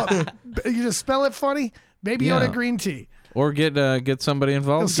you just call it, you just spell it funny, Baby Yeah. Yoda green tea. Or get somebody They'll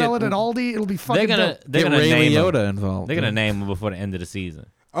involved. sell it Get- at Aldi. It'll be They're fucking gonna dope. they're Get gonna Ray name him. Liotta involved. They're gonna name him before the end of the season.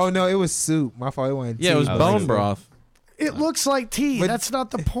 Oh no, it was soup. My fault. It wasn't Yeah, it was tea. bone broth. It looks like tea. But- That's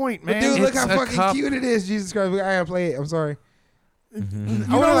not the point, But man. dude, look It's how a fucking cup. cute it is. Jesus Christ, I gotta play it. I'm sorry. you I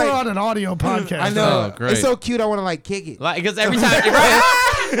know wanna, we're like- on an audio podcast. I know. Oh, great. It's so cute. I want to like kick it. Like, because every time,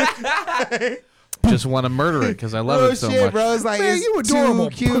 right? Just want to murder it because I love Oh it so shit, much. bro! It's like Man, it's you adorable.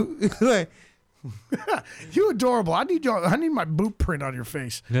 too cute. Like, You adorable. I need my boot print on your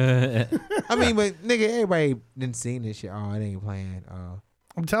face. I mean, but nigga, everybody didn't seen this shit. Oh, it ain't playing. Oh,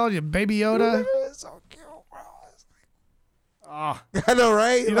 I'm telling you, Baby Yoda. it's so cute, bro. Ah, I know,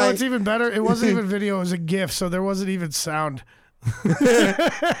 right? you know Like, what's even better? It wasn't even video. It was a GIF, so there wasn't even sound.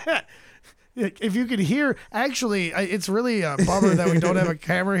 If you could hear, actually, it's really a bummer that we don't have a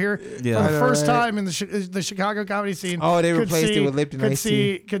camera here. Yeah. For I the know, first right? time in the Chicago comedy scene. Oh, they could replaced it see- with Lipton could iced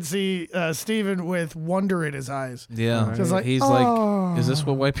see tea. could see Steven with wonder in his eyes. Yeah, Just like, he's oh. like, is this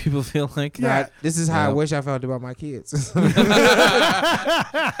what white people feel like? Yeah. This is how I Yeah. wish I felt about my kids.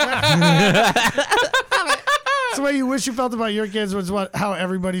 That's the way you wish you felt about your kids was how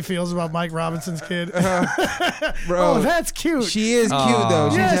everybody feels about Mike Robinson's kid. Bro, Oh, that's cute. she is cute Aw. though.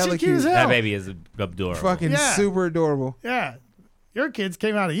 She's Yeah, she's hella cute as hell. That baby is adorable. Fucking Yeah. super adorable. Yeah. Your kids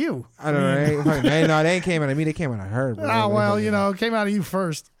came out of you. I don't know, right? Fucking- no, they ain't came out of me. They came out of her. Bro. Oh, well, you know, came out of you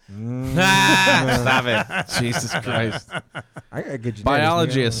first. Stop it. Jesus Christ. I got good genetics,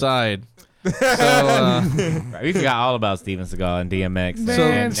 biology man. aside. So We forgot all about Steven Seagal and DMX.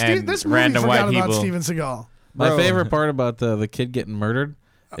 Man, and this movie random forgot white about people. Steven Seagal. my Bro. favorite part about the kid getting murdered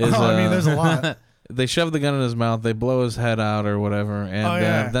is I mean, there's a lot. they shove the gun in his mouth, they blow his head out or whatever,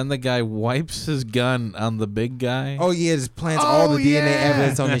 and then the guy wipes his gun on the big guy. Oh yeah, just plants all the DNA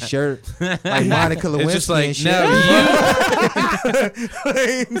evidence on his shirt, like Monica Lewinsky. It's just like, and shit.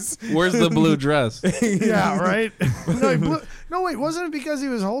 where's the blue dress? Yeah, right. No, wait, wasn't it because he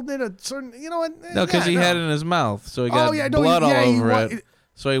was holding it a certain? You know what? No, because he had it in his mouth, so he got blood all over it.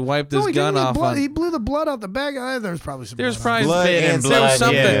 So he wiped his gun off. He blew the blood out the bag. There's probably some. There's blood probably Blood and there was blood,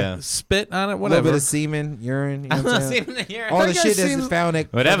 something yeah. spit on it, A little whatever. bit of semen, urine. You know what I'm saying? All That the guy shit that's seems- found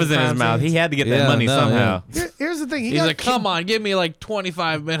at Whatever's in his crime mouth, scenes. he had to get that Yeah, money no, somehow. Here's the thing. He's like, come on, give me like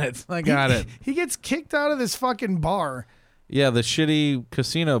 25 minutes. I got it. He gets kicked out of this fucking bar, Yeah, the shitty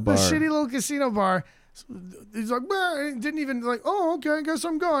casino bar. the shitty little casino bar. He's like, "Bah," and he didn't even like, oh, okay, I guess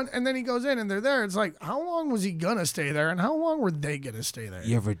I'm gone. And then he goes in and they're there. It's like, how long was he gonna stay there, and how long were they gonna stay there?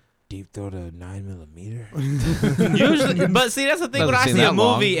 You ever deep throat a 9mm? Usually, but see, that's the thing. When Doesn't I seem see a that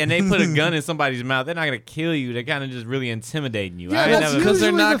long. movie and they put a gun in somebody's mouth, they're not gonna kill you. They're kind of just really intimidating you. Yeah, I that's never. Because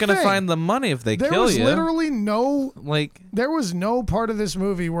they're usually not the going to thing. find the money if they There kill was you. literally no. Like, There was no part of this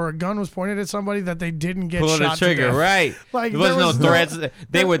movie where a gun was pointed at somebody that they didn't get Pull the shot trigger, to death. right? Like, there was no threats.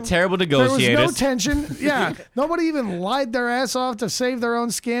 They were terrible There was negotiators. no tension. Yeah, nobody even lied their ass off to save their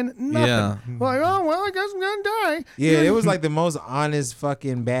own skin. Nothing. Yeah. Like, oh well, I guess I'm gonna die. Yeah, it was like the most honest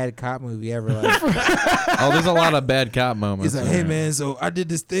fucking bad cop movie ever. Like, oh, there's a lot of bad cop moments. he's like, in hey there. man, so I did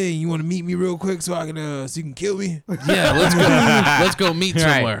this thing. You want to meet me real quick so I can so you can kill me? Yeah, let's go meet Right.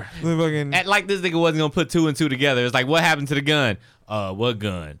 somewhere. Fucking- Act like this nigga wasn't gonna put two and two together. It's like, what happened to the gun? What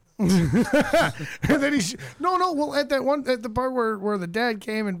gun? And then no. Well, at the part where the dad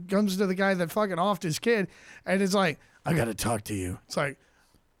came and comes to the guy that fucking offed his kid, and it's like, I gotta talk to you. It's like,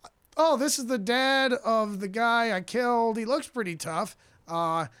 oh, this is the dad of the guy I killed. He looks pretty tough.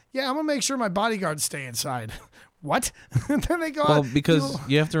 Yeah, I'm gonna make sure my bodyguards stay inside. What? And then they go Well, out. because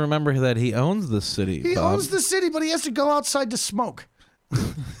you have to remember that he owns the city. he Bob. owns the city, but he has to go outside to smoke.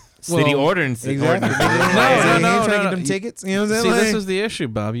 City Well, ordinance. Exactly. ordinance. No, He ain't trying to get no. them tickets. You know what I'm See, saying? this Like- is the issue,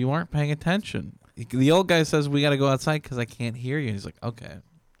 Bob. You aren't paying attention. The old guy says we got to go outside because I can't hear you. And he's like, okay,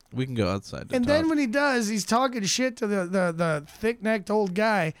 we can go outside. To And talk. then when he does, he's talking shit to the thick-necked old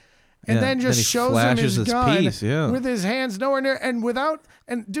guy, and Yeah, then just he shows him flashes his his gun piece, yeah. with his hands nowhere near, and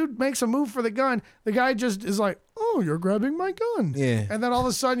dude makes a move for the gun. The guy just is like, "Oh, you're grabbing my gun." Yeah. And then all of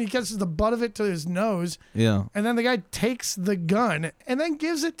a sudden, he catches the butt of it to his nose, yeah, and then the guy takes the gun and then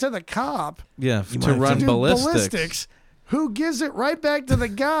gives it to the cop yeah, You to might run to do ballistics. who gives it right back to the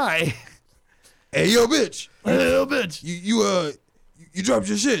guy. Hey, yo, bitch. Hey, little bitch. You dropped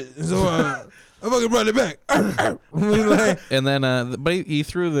your shit. So I fucking brought it back. Like, And then, but he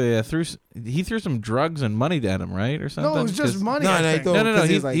threw he threw some drugs and money at him, right, or something? No, it was just 'Cause- money. No, I no, he think. threw- No. Because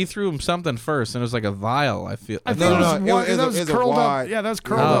he's like- He threw him something first, and it was like a vial. I feel. I think No, it was, no, it one, was that was a curled wad. up. Yeah, that was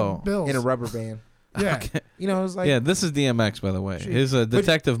curled Oh. up bills. in a rubber band. Yeah. You know, it was like. Yeah, this is DMX, by the way. His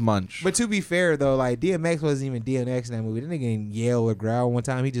Detective Munch. But to be fair though, like DMX wasn't even DMX in that movie. Didn't even yell or growl one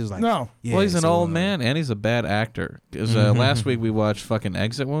time. He just was like, No. yeah, Well, he's an so, old man, and he's a bad actor. Because last week we watched fucking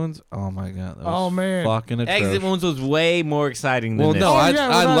Exit Wounds. Oh my god, that was Oh, man. fucking atrocious. Exit Wounds was way more exciting than Well, this. no, Oh, I yeah,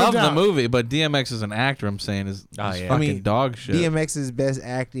 without a love the doubt. movie, but DMX as an actor, I'm saying, is Oh, is yeah. fucking I mean, dog shit. DMX's best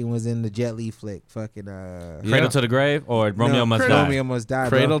acting was in the Jet Li flick. Fucking Yeah. Cradle to the Grave or Romeo no, Must Cradle- Die. Romeo Must Die.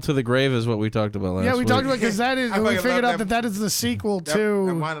 Cradle bro. to the Grave is what we talked about last Yeah, we week. talked about because that is I we fucking figured love out that- that is the sequel that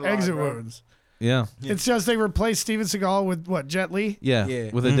to monologue, Exit bro. Wounds. Yeah, It's just they replaced Steven Seagal with what, Jet Li? yeah, Yeah.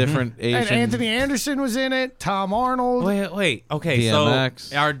 with a different Asian. And Anthony Anderson was in it. Tom Arnold. Wait. Okay, DMX.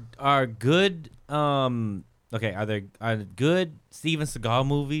 so are good are good Steven Seagal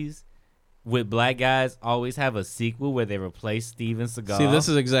movies with black guys always have a sequel where they replace Steven Seagal? See, this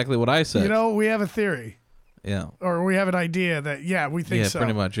is exactly what I said. You know, we have a theory, yeah, or we have an idea that we think yeah, so.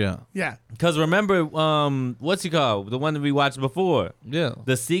 pretty much, yeah, Yeah. because remember, what's he called? The one that we watched before. yeah.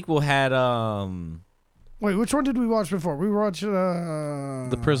 The sequel had Wait, which one did we watch before? We watched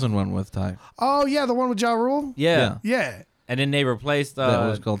The prison one with Ty. Oh yeah, the one with Ja Rule. yeah. Yeah. And then they replaced That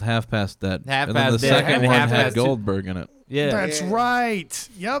was called Half Past Dead. Half and then Past the Dead second and one Half had Past Goldberg in it yeah. That's right.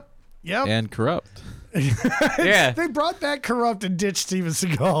 Yep. and Corrupt. Yeah. They brought back Corrupt and ditched Steven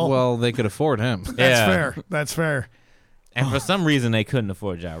Seagal. Well, they could afford him. that's Yeah. fair. That's fair. And for some reason they couldn't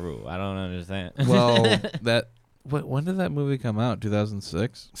afford Ja Rule. I don't understand. Well, when did that movie come out?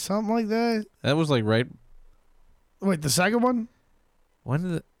 2006. Something like that. That was like right. Wait, the second one? When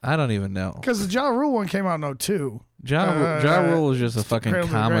did I don't even know. Because the Ja Rule one came out in 2002. Ja Rule is just a fucking Cradle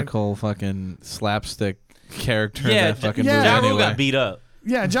to the comical fucking slapstick character in Yeah, that fucking ja movie Ja Rule anyway. got beat up.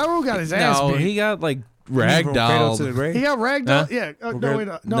 Yeah, Ja Rule got his ass No, beat. he got like Cradle to the ragdolled. grave. He got ragdolled. Huh? Yeah. We're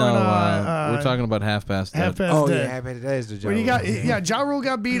We're talking about Half Past Dead. Half Past Oh Dead. yeah, I bet that is the joke. When he got, Ja Rule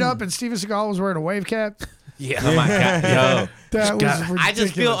got beat up, and Steven Seagal was wearing a wave cap. Yeah, oh my god, yo. That was ridiculous. I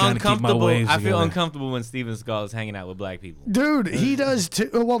just feel Gotta keep my uncomfortable. waves I feel together. uncomfortable when Steven Seagal is hanging out with black people. Dude, he does too.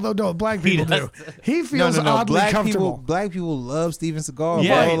 Well, no, black people does. do. He feels oddly Black comfortable. people love Steven Seagal.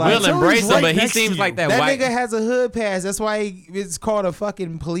 Yeah, bro. Like, we'll until embrace he's him, right but he next to seems you. like that that white. nigga has a hood pass. That's why it's called a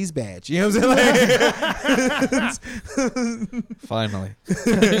fucking police badge. You know what I'm saying? Finally.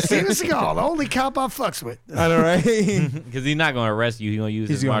 Steven Seagal, the only cop I fucks with. I know, right? Because he's not going to arrest you. He's going to use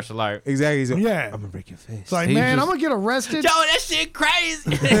his gonna- martial art. Exactly. He's like, Yeah. I'm gonna break your face. It's like, He man, just- I'm gonna get arrested. Yo, that shit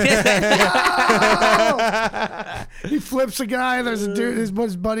crazy. He flips a guy. There's a dude. His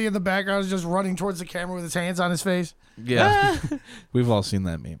buddy in the background is just running towards the camera with his hands on his face. Yeah. We've all seen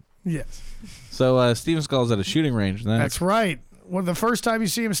that meme. Yes, So Steven Seagal's at a shooting range. Next. that's right. Well, the first time you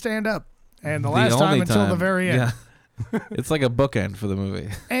see him stand up, and the The last time only until the very end. Yeah. It's like a bookend for the movie.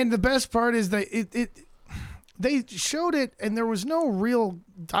 And the best part is that they showed it, and there was no real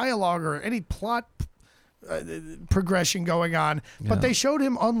dialogue or any plot progression going on. But Yeah. they showed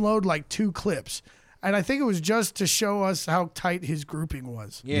him unload like 2 clips, and I think it was just to show us how tight his grouping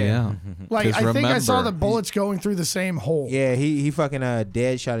was. Yeah. Like 'Cause I think I saw remember- the bullets going through the same hole. Yeah, he fucking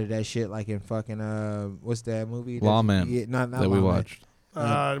dead shotted that shit like in fucking what's that movie? Lawman Yeah, not that we Lawman. watched.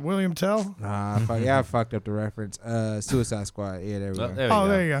 William Tell. Nah, I fucked up the reference. Suicide Squad. Yeah, there we go. There you Oh, go.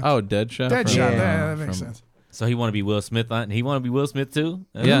 there you go. Oh, Deadshot. Deadshot. Yeah. That makes from- sense. So he want to be Will Smith. He want to be Will Smith too.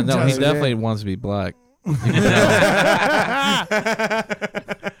 Yeah, no, he Just- definitely wants to be black. I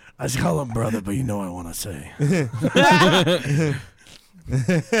just call him brother, but you know what I want to say. I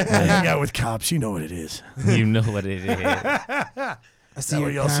hang out with cops. You know what it is. You know what it is. I see what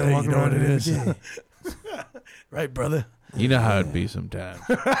your y'all kind say, walking you know what around it every is. day. Right, brother? You know how it'd be sometimes.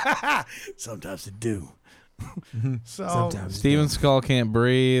 Sometimes it do. So Sometimes Steven Seagal can't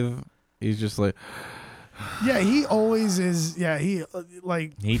breathe. He's just like, yeah, he always is. Yeah, he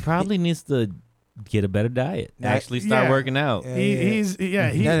like He probably needs to get a better diet. Yeah. Actually start Yeah. working out. Yeah, he's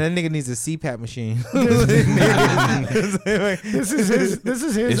that nigga needs a CPAP machine. this is his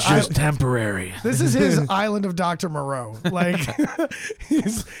it's just temporary. this is his island of Dr. Moreau. Like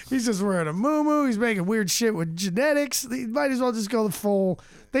he's just wearing a muumuu. He's making weird shit with genetics. He might as well just go the full.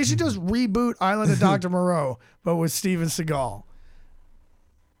 They should just reboot Island of Dr. Moreau, but with Steven Seagal.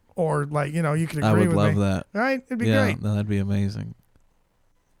 Or like you can agree I would with love me. that. Right? It'd be Yeah, great. no, that'd be amazing.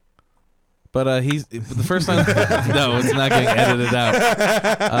 But he's the first time. No, it's not getting edited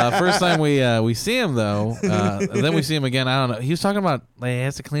out. First time we see him though, and then we see him again. I don't know. He was talking about like, he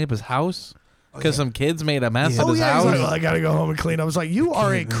has to clean up his house because some kids made a mess at Oh his yeah, house. he's like, well, I gotta go home and clean up. I was like, you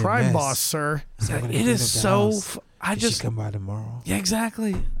are a can't be a crime mess. boss, sir. It is so. I Just just. come by tomorrow. Yeah,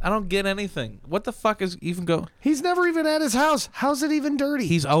 exactly. I don't get anything. What the fuck is even go? He's never even at his house. How's it even dirty?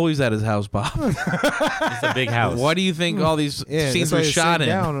 He's always at his house, Bob. It's a big house. Why do you think all these Yeah, scenes that's why were it's shot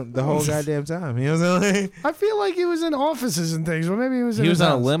sitting in? down the whole goddamn time. You know what I'm saying? I feel like he was in offices and things. Well, maybe he was. In He his was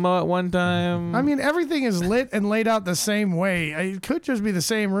on a house. limo at one time. I mean, everything is lit and laid out the same way. It could just be the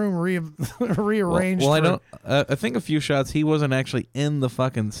same room rearranged. Well, I for- don't. I think a few shots he wasn't actually in the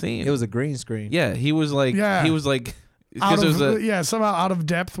fucking scene. It was a green screen. Yeah, he was like. Yeah. He was like. out Because it of, was a. somehow out of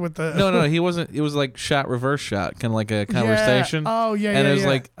depth with the. No, he wasn't. It was like shot reverse shot, kind of like a conversation. Yeah. Oh yeah, And yeah, it was yeah.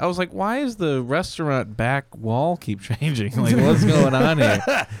 like, I was like, why is the restaurant back wall keep changing? Like, what's going on here?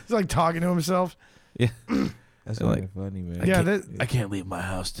 he's like talking to himself. That's Like- fucking funny, man. Yeah, I can't leave my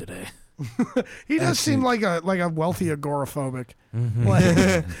house today. he does That's seem it. like a wealthy agoraphobic.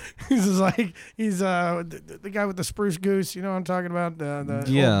 Like, he's just like he's the guy with the spruce goose. You know what I'm talking about? The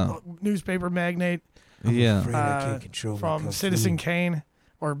Yeah. old newspaper magnate. Yeah. Afraid I Uh, can't control my from kung Citizen fu. Kane,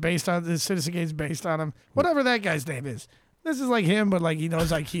 or based on the Citizen Kane's based on him. Whatever that guy's name is. This is like him, but like he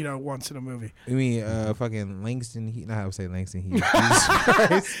knows Aikido once in a movie. You mean fucking Langston? I would say Langston. Jesus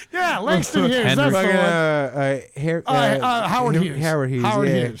Christ. Yeah, Langston Hughes. That's the Henry- one. Howard Howard Hughes. Howard Hughes. Howard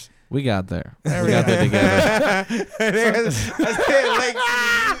yeah. Hughes. We got there. There we we got go. there together.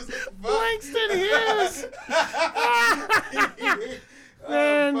 Langston Hughes.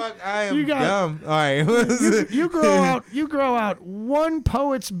 Man, fuck, I am you got- dumb. All right. you grow out one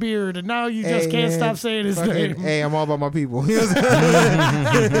poet's beard, and now you just Hey, can't man, stop saying his fucking- name. Hey, I'm all about my people. You know what I'm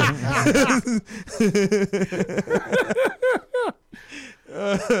saying?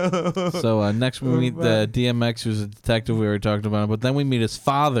 So next we meet the DMX, who's a detective we were talking about, but then we meet his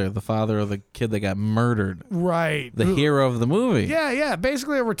father, the father of the kid that got murdered, Right. the hero of the movie. Yeah,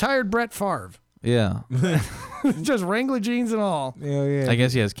 basically a retired Brett Favre. Yeah. Just Wrangler jeans and all. Hell yeah. I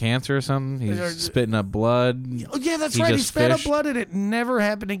guess he has cancer or something. He's spitting up blood. Oh, yeah, that's right. He spat up blood and it never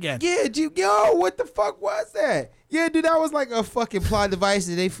happened again. Yeah, dude. Yo, what the fuck was that? Yeah, dude, that was like a fucking plot device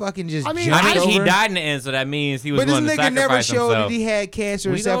that they fucking just. I mean, he died in the end, so that means he was going to sacrifice himself. But this nigga never showed that he had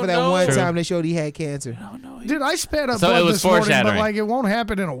cancer, except for that one time they showed he had cancer. Dude, I spat up blood this morning, but like it won't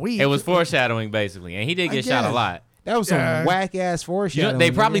happen in a week. It was foreshadowing, basically, and he did get shot a lot. That was some whack ass foreshadowing.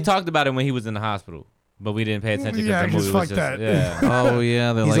 They probably talked about it when he was in the hospital, but we didn't pay attention because the movie was just. That. Yeah. Oh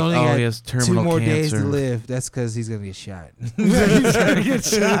yeah, they're like, he has terminal cancer. 2 more days to live. That's because he's gonna get shot. He's gonna get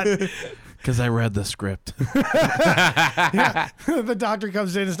shot. Because I read the script. Yeah. The doctor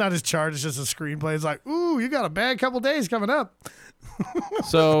comes in. It's not his charge. It's just a screenplay. It's like, ooh, you got a bad couple days coming up.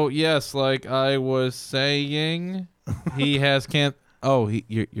 So, yes, like I was saying, he has cancer. Oh,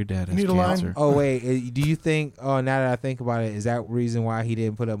 your dad has cancer. Oh, wait. Do you think, now that I think about it, is that reason why he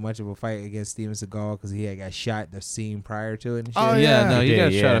didn't put up much of a fight against Steven Seagal? Because he had got shot the scene prior to it and shit? Oh, yeah. No, he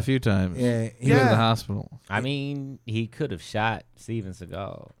got shot a few times. Yeah. He was in the hospital. I mean, he could have shot Steven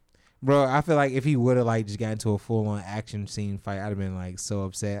Seagal. Bro, I feel like if he would have like just got into a full on action scene fight, I'd have been like so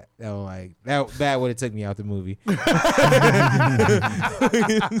upset. That was like that would have took me out the movie. The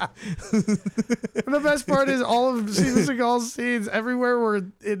best part is all of Steven Seagal's scenes everywhere where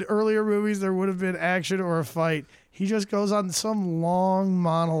in earlier movies there would have been action or a fight. He just goes on some long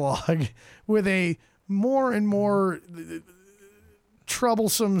monologue with a more and more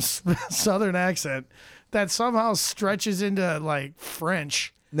troublesome Southern accent that somehow stretches into like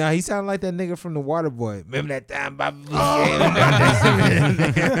French. No, he sounded like that nigga from The Waterboy. Remember that time, Bobby?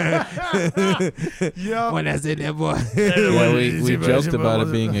 Yeah. When I said that boy. Yeah, we joked about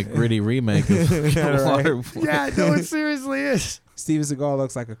it being a gritty remake of Waterboy. Yeah, no, it seriously is. Steven Seagal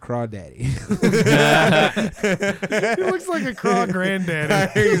looks like a crawdaddy. He looks like a craw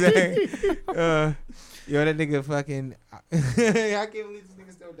granddaddy. Exactly. Yo, that nigga fucking. I can't believe this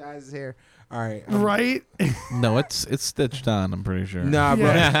nigga still dyes his hair. All right. Right? No, it's stitched on, I'm pretty sure. Nah, bro.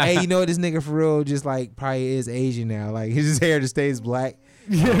 Hey, you know what? This nigga for real just like probably is Asian now. Like his hair just stays black.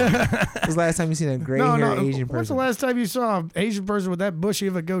 Yeah. When's the last time you seen a gray hair Asian person? What's the last time you saw an Asian person with that bushy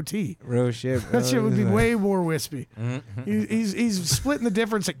of a goatee? Real shit, bro. That shit would be way more wispy. Mm-hmm. He's splitting the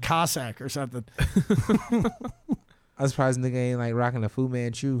difference at Cossack or something. I'm surprised nigga ain't like rocking a Fu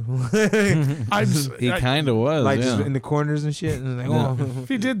Manchu. He kind of was, like just in the corners and shit. And like, If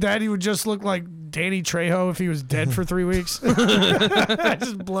he did that, he would just look like Danny Trejo if he was dead for 3 weeks.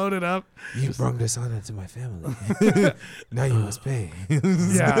 Just bloated up. You brought this honor to my family. Now you must pay.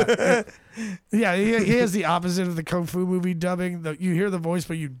 Yeah. Yeah, he has the opposite of the Kung Fu movie dubbing. You hear the voice,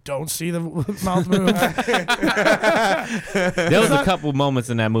 but you don't see the mouth move. There was a couple moments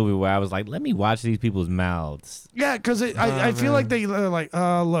in that movie where I was like, let me watch these people's mouths. Yeah, because I feel like they're like,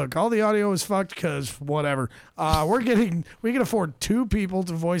 look, all the audio is fucked because whatever. We can afford 2 people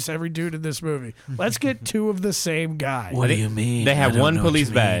to voice every dude in this movie. Let's get 2 of the same guy. What do you mean? They have one police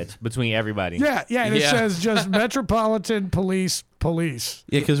badge between everybody. Yeah, and it says just Metropolitan Police.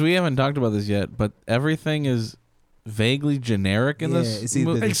 Yeah, because we haven't talked about this yet, but everything is vaguely generic in this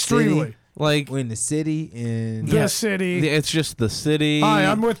movie. Extremely. Like we're in the city and the city. It's just the city. Hi,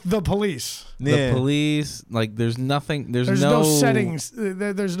 I'm with the police. The police. Like there's nothing. There's no settings.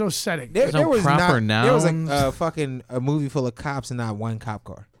 There's no setting. There's no proper nouns. There was a movie full of cops and not one cop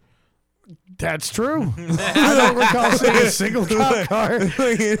car. That's true. I don't recall seeing a single cop car.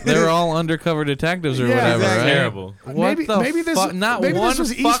 They're all undercover detectives or whatever. Exactly. Right? Terrible. Maybe this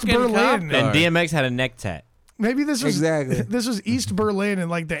was East Berlin. And DMX had a neck tat. Maybe this was this was East Berlin in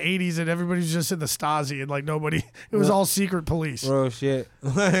like the 80s, and everybody's just in the Stasi, and like nobody. It was all secret police. Bro, shit.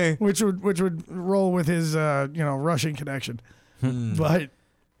 which would roll with his Russian connection. But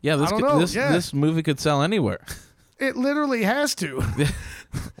yeah, this movie could sell anywhere. It literally has to.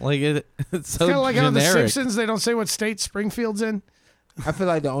 Like it's so kind of like generic. how The Simpsons, they don't say what state Springfield's in. I feel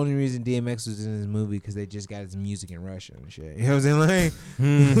like the only reason DMX was in this movie because they just got his music in Russian and shit. You know what I'm saying?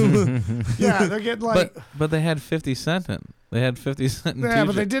 Like, yeah, they're getting like. But they had 50 Cent in. They had 50 Cent in. Yeah,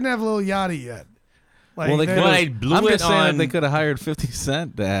 but they didn't have Lil Yachty yet. Like, they blew it on. They could have hired 50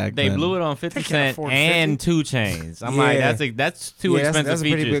 Cent to act. They blew it on 50 Cent and 2 Chainz. I'm like, that's too expensive. That's a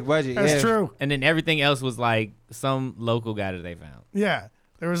pretty big budget. That's true. And then everything else was like some local guy that they found. Yeah,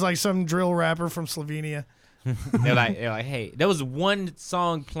 there was like some drill rapper from Slovenia. they're like, hey, there was one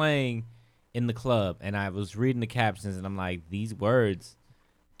song playing in the club, and I was reading the captions, and I'm like, these words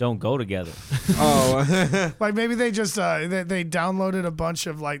don't go together. Oh, Like maybe they just they downloaded a bunch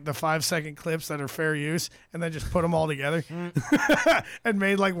of like the 5-second clips that are fair use and then just put them all together and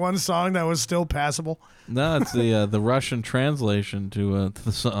made like one song that was still passable. No, it's the Russian translation to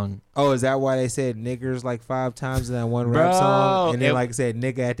the song. oh, is that why they said niggers like 5 times in that one Bro, rap song, and then like said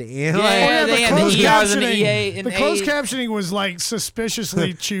nigga at the end? Yeah, Like, they had closed the ERs and the captioning- EA and the closed A. captioning was like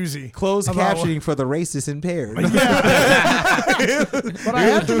suspiciously choosy. closed About captioning for the racist impaired. But I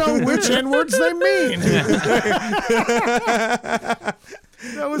have to know which N-words they mean.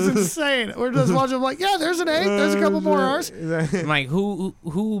 That was insane. We're just watching like, yeah, there's an A, there's a couple more R's. Like who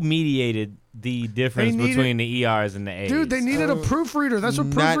mediated the difference between the ERs and the A's? Dude, they needed a proofreader. That's what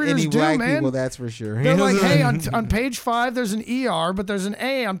Not proofreaders any do, black man. people, that's for sure. They're like, hey, on page 5, there's an ER, but there's an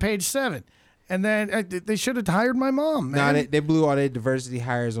A on page 7. And then they should have hired my mom, man. Nah, they blew all their diversity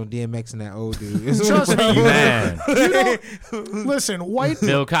hires on DMX and that old dude. Trust me, man. You don't, listen,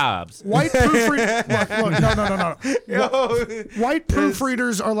 Bill Cobbs. white proofreaders. Look, no. Yo, White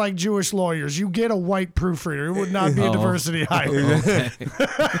proofreaders are like Jewish lawyers. You get a white proofreader. It would not be a diversity hire.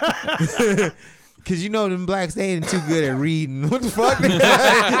 Cause you know them blacks, they ain't too good at reading. What the fuck? It's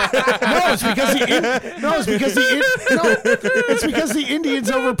because the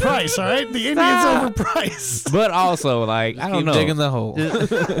Indians overpriced. All right, the Indians overpriced. But also, like, I don't Keep know. digging the hole. Shit.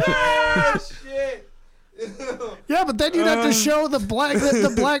 Yeah, but then you'd have to show the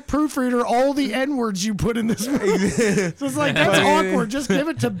black proofreader all the N-words you put in this movie. So it's like, that's awkward. Just give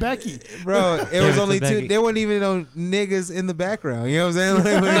it to Becky. Bro, it was only 2. Becky. There weren't even no niggas in the background. You know what I'm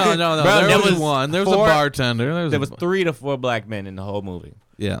saying? Like, No. Bro, there was was one. There was a 4 bartender. There was 3 to 4 black men in the whole movie.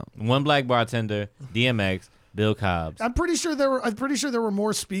 Yeah. 1 black bartender, DMX, Bill Cobbs. I'm pretty sure there were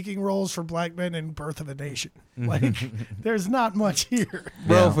more speaking roles for black men in Birth of a Nation. Like, there's not much here.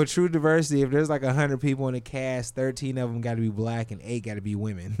 Bro, Yeah. for true diversity, if there's like 100 people in the cast, 13 of them got to be black and 8 got to be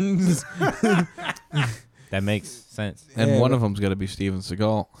women. That makes sense. And Yeah, one but- of them's got to be Steven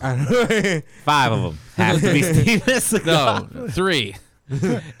Seagal. 5 of them have to be Steven Seagal. No, 3.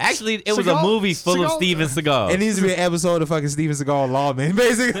 Actually, it was a Seagal- movie full of Seagal- Steven Seagal. It needs to be an episode of fucking Steven Seagal Lawman,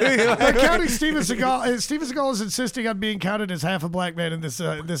 basically. Like, counting Steven Seagal. Steven Seagal is insisting on being counted as half a black man in this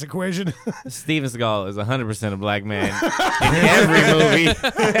equation. Steven Seagal is 100% a black man in every movie.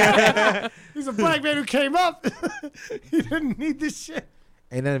 He's a black man who came up. He didn't need this shit.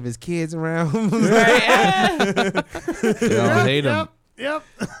 Ain't none of his kids around. They all hate him. Yep.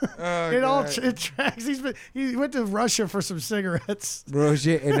 It tracks. He went to Russia for some cigarettes. Bro,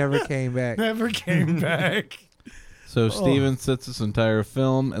 shit, it never came back. Never came back. So Steven sits this entire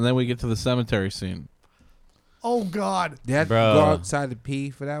film, and then we get to the cemetery scene. Oh God. Did I have to Bro. go outside to pee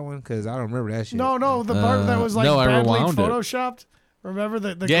for that one? Because I don't remember that shit. No, the part that was like no, I badly rewound it. photoshopped. Remember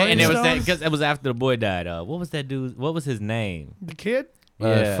the Yeah, and it was that gravestones? because it was after the boy died. What was that dude? What was his name? The kid.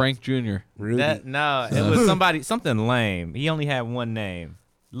 Yeah. Frank Jr. Ruby. It was something lame. He only had one name.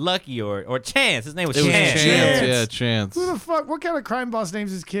 Lucky or Chance. His name was It was Chance. Chance. Yeah, Chance. Who the fuck? What kind of crime boss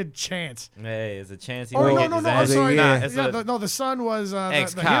names his kid Chance? Hey, it's a chance he Oh might no, get no, his no! I'm ass. sorry. Yeah. Nah, it's a- The son was the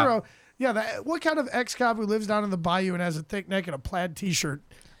Ex-cop. hero. Yeah, what kind of ex-cop who lives down in the bayou and has a thick neck and a plaid T-shirt?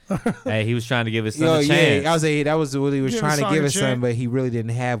 Hey, he was trying to give his son Yo, a chance. yeah, I was say that was what he was Give trying his to son give a his son, chance. but he really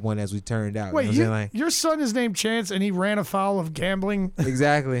didn't have one as we turned out. Wait, you know what I'm saying? your son is named Chance and he ran afoul of gambling? Like,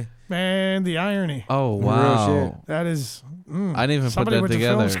 exactly. Man, the irony. Oh, Real wow. That is. I didn't even put Somebody that went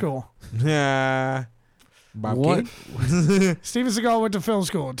together. to film school. Yeah. Bob What? King? Steven Seagal went to film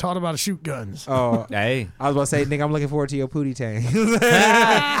school and taught him how to shoot guns. Oh, Hey, I was about to say, nigga, I'm looking forward to your pootie tang. Steven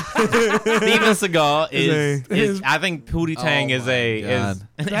Seagal is I think Pootie Tang Oh is my a God.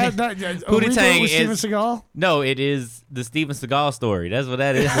 is A Pootie reboot Tang with Steven is- Seagal? no, it is the Steven Seagal story. That's what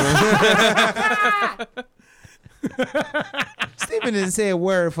that is. Steven didn't say a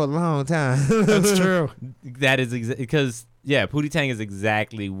word for a long time. That's true. That is because Pootie Tang is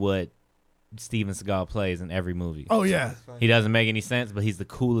exactly what Steven Seagal plays in every movie. Oh yeah. He doesn't make any sense, but he's the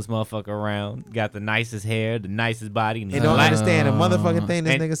coolest motherfucker around. Got the nicest hair, the nicest body, and They he's don't black, understand a motherfucking thing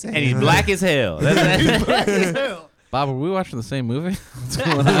this and, nigga saying. and he's black as hell. Bob, are we watching the same movie? What's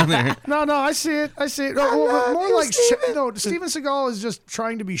going on there? No, I see it. No, love more you, like Steven. Steven Seagal is just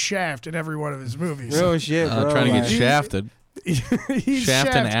trying to be Shaft in every one of his movies. Real shit, bro. Trying to get like- shafted. He's Shaft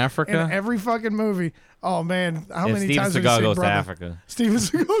in Africa? in every fucking movie. Oh man, how And many Steven times have you Seagal seen goes Brother? to Africa. Steven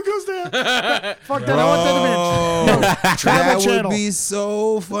Seagal goes down. Fuck that! I want that to be That Travel would Channel. be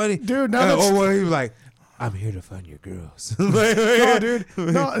so funny. Dude, now that's- well, he was like, I'm here to find your girls. no, dude.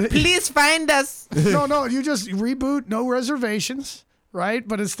 No, Please find us. no. You just reboot No Reservations, right?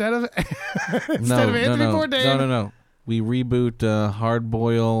 But instead of Anthony Bourdain, No. we reboot Hard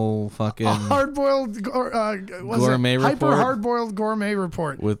Boil fucking Hard Boiled Gourmet Report. Hyper Hard Boiled Gourmet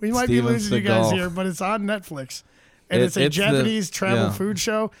Report. With we might Steven be losing you guys Seagal. here, but it's on Netflix. And it's a Japanese travel food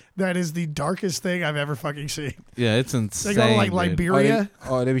show that is the darkest thing I've ever fucking seen. Yeah, it's insane. They go to like dude. Liberia.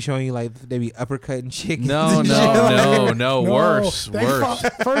 They be showing you like they be uppercutting chickens. No, worse.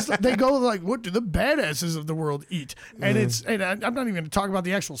 First, they go like, what do the badasses of the world eat? And I'm not even going to talk about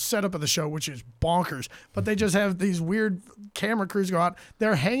the actual setup of the show, which is bonkers. But they just have these weird camera crews go out.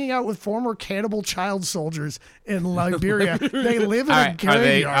 They're hanging out with former cannibal child soldiers in Liberia. They live in a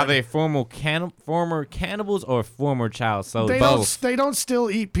graveyard. Are they former cannibals or former child soldiers? They don't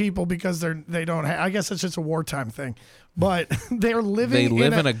still eat people because they don't have, I guess it's just a wartime thing. But they're living They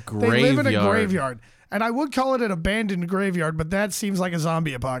live in a graveyard. They live in a graveyard. And I would call it an abandoned graveyard, but that seems like a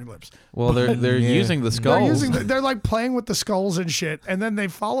zombie apocalypse. Well, they're using the skulls. They're like playing with the skulls and shit, and then they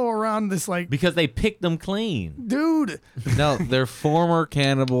follow around this like because they picked them clean, dude. No, they're former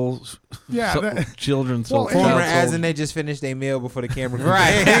cannibals. Yeah, children. Former, as in they just finished their meal before the camera.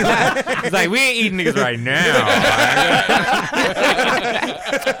 Right. It's like we ain't eating niggas right now.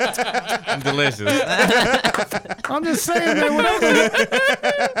 Delicious. I'm just saying, man. Whatever.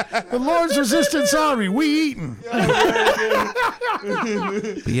 The Lord's Resistance Army, we eating. But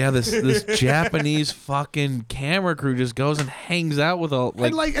yeah, this Japanese fucking camera crew just goes and hangs out with all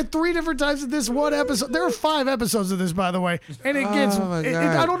and like at 3 different times in this one episode. There are 5 episodes of this, by the way, and it gets.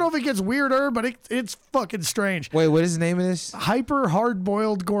 I don't know if it gets weirder, but it's fucking strange. Wait, what is the name of this? Hyper Hard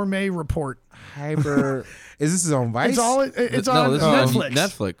Boiled Gourmet Report. Hyper. Is this on Vice? It's on Netflix.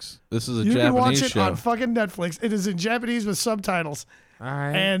 Netflix. This is a you Japanese can watch it show. on fucking Netflix. It is in Japanese with subtitles. All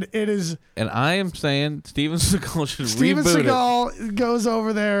right. And it is. And I am saying Steven Seagal should Steven reboot Seagal goes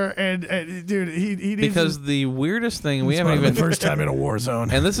over there and dude, he needs because the weirdest thing we haven't even first time in a war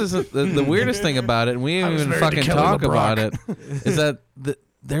zone. And this is the weirdest thing about it, and we haven't even fucking talk about it, is that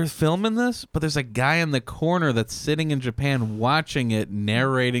they're filming this, but there's a guy in the corner that's sitting in Japan watching it,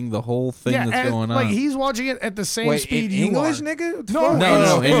 narrating the whole thing that's going on. Like he's watching it at the same speed in you English, are. nigga?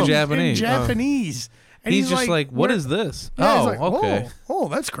 No, in Japanese. In Japanese. And he's just like, what is this? Yeah, like, okay. Oh,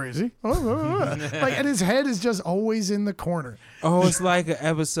 that's crazy. Like, and his head is just always in the corner. Oh, it's like an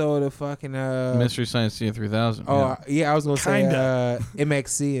episode of fucking Mystery Science Theater 3000. Oh, yeah, I was gonna say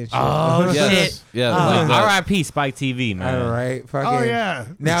MXC and shit. Oh shit! Yeah, R.I.P. Spike TV, man. All right, fucking. Oh yeah.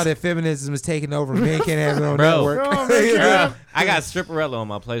 Now that feminism is taking over, men can't have their own Bro. network. I got Stripperella on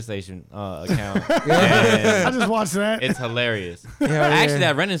my PlayStation account. I just watched that. It's hilarious. Yeah. Actually,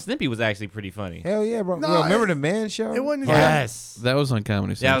 that Ren and Stimpy was actually pretty funny. Hell yeah, bro. No, remember the Man Show? It wasn't. Yes. That was on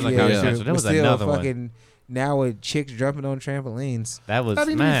Comedy Yeah, Central. it was on Comedy Central. There was Still another fucking, one. Now with chicks jumping on trampolines. That was, I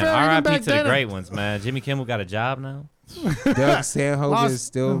mean, man, even R.I.P. back to the then, great ones, man. Jimmy Kimmel got a job now. Doug Stanhope is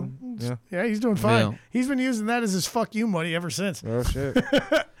still. Yeah, he's doing fine. Yeah. He's been using that as his fuck you money ever since. Oh shit.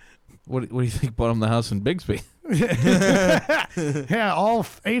 What do you think bought him the house in Bixby? Yeah, all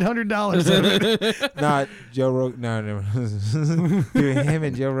 $800. Not Joe Rogan. No, never. Dude, him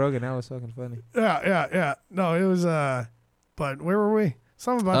and Joe Rogan, that was fucking funny. Yeah. No, it was. But where were we?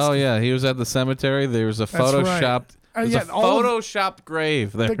 Something about. Oh yeah, he was at the cemetery. There was a photoshopped. There's a photoshopped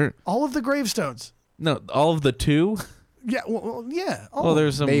grave there. All of the gravestones. No, all of the 2. Yeah, well, yeah. Oh,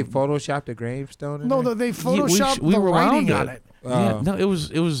 there's some. They photoshopped a gravestone. No, there? they photoshopped we the were writing around on it. Yeah, no, it was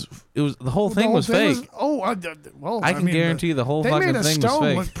the whole thing was fake. I can guarantee the whole fucking thing was fake. They made a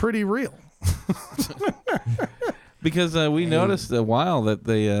stone look pretty real. Because we noticed a while that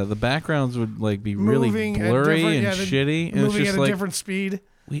the backgrounds would like be really blurry and shitty, and moving it's just at a different speed.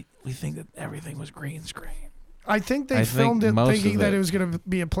 We think that everything was green screen. I think they filmed it thinking that it was going to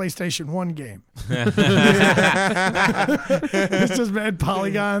be a PlayStation 1 game. It's just bad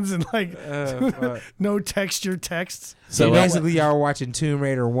polygons and like no texture texts. So basically, y'all were watching Tomb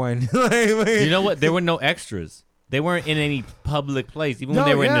Raider 1. You know what? There were no extras. They weren't in any public place. Even when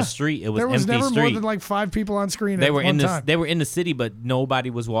they were in the street, it was empty street. There was never more than like 5 people on screen they at were one time. They were in the city, but nobody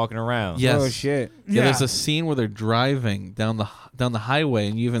was walking around. Yes. Oh shit. Yeah, there's a scene where they're driving down the highway,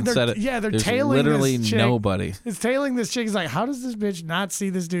 and you even said it. Yeah, they're there's tailing literally this chick. Nobody. It's tailing this chick. He's like, how does this bitch not see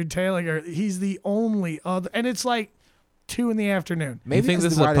this dude tailing her? He's the only other, and it's like 2 in the afternoon. Maybe think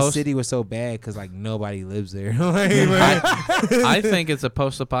that's this is why the city was so bad because like nobody lives there. I think it's a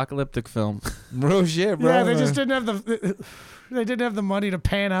post-apocalyptic film. Real shit, bro. Yeah, they just didn't have the money to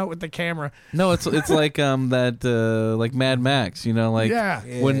pan out with the camera. No, it's like that like Mad Max, you know, like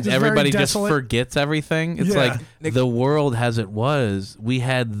when just everybody very just desolate. forgets everything. It's like the world as it was. We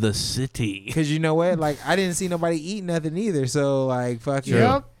had the city. Because you know what? Like I didn't see nobody eat nothing either. So like fuck you.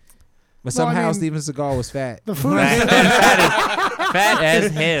 Yep. But somehow Steven Seagal was fat. The food. fat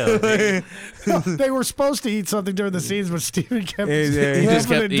as hell. They were supposed to eat something during the scenes, but Steven kept He just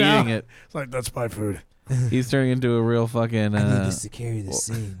kept eating it. It's like, that's my food. He's turning into a real fucking. I need this to carry the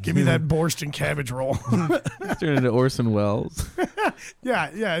scene. Give me that borscht and cabbage roll. He's turning into Orson Welles. Yeah.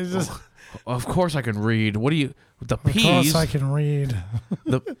 It's just. Of course I can read. What do you? The Of peas. course I can read.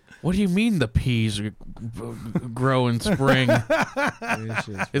 What do you mean the peas grow in spring?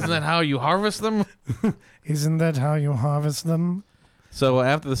 Isn't that how you harvest them? Isn't that how you harvest them? So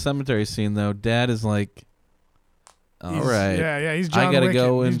after the cemetery scene, though, Dad is like, "All right, Yeah. He's John I gotta Wicked.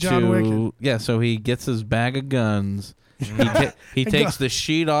 go He's John into Wicked. yeah." So he gets his bag of guns. He takes the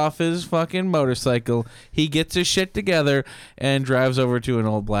sheet off his fucking motorcycle. He gets his shit together and drives over to an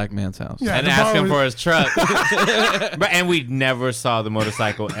old black man's house. Yeah, And the ask him bar for his truck. And we never saw the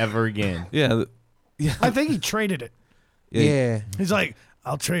motorcycle ever again. Yeah. I think he traded it. Yeah. He's like,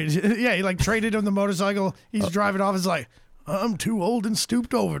 I'll trade it. Yeah, he like traded him the motorcycle. He's driving off. He's like, I'm too old and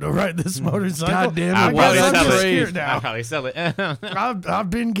stooped over to ride this motorcycle. God damn it, I why guess did I'm you just trade? here I'll now. probably sell it. I've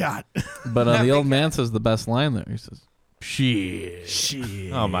been got. But the old man says the best line there. He says,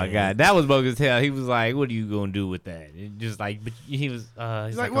 "Shit." Oh my God, that was bogus as hell. He was like, "What are you gonna do with that?" And just like, but he was.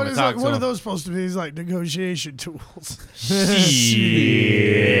 He's like, what is talk that? to What are him. those supposed to be? He's like, negotiation tools.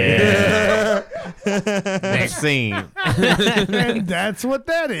 Next scene. And that's what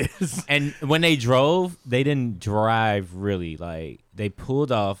that is. And when they drove, they didn't drive really. Like they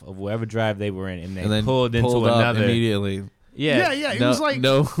pulled off of whatever drive they were in, and they And then pulled into up another. immediately. Yeah, Yeah. It No, was like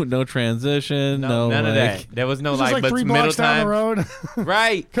no transition. No, none of like, that. There was it no was just like, like but 3 middle blocks down time. the road.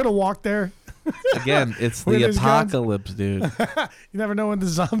 Right. Could have walked there. Again, it's With the his guns. apocalypse, dude. You never know when the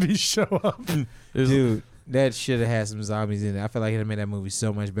zombies show up. Dude, that should have had some zombies in it. I feel like it made that movie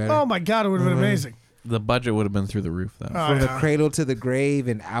so much better. Oh my God, it would have been amazing. The budget would have been through the roof, though. Oh, From the yeah. cradle to the grave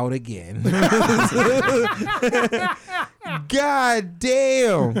and out again. God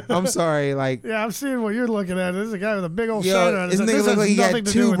damn. I'm sorry. Like, Yeah, I'm seeing what you're looking at. This is a guy with a big old shine yo, on this his nigga This look has like he nothing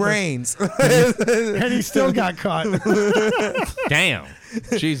got to do 2 with brains. this. And he still got caught. Damn.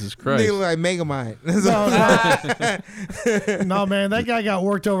 Jesus Christ. Nigga look like Megamind. No, man, that guy got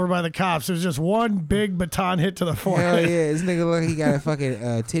worked over by the cops. It was just one big baton hit to the Hell forehead. yeah, this nigga look like he got a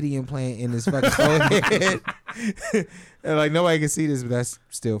fucking titty implant in his fucking forehead. And like nobody can see this, but that's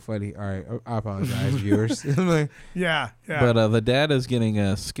still funny. All right, I apologize, viewers. Like, Yeah. But the dad is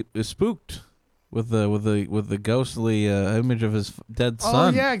getting spooked with the ghostly image of his dead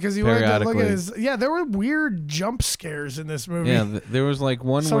son. Oh yeah, because he wanted to look periodically. at his. Yeah, there were weird jump scares in this movie. Yeah, there was like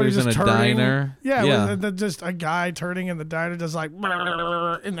one where Somebody he's in a just turning. diner. Yeah. Just a guy turning in the diner, just like,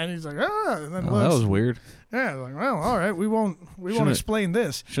 and then he's like, and then Oh, looks. that was weird. Yeah, like, well, all right, we won't Shouldn't- explain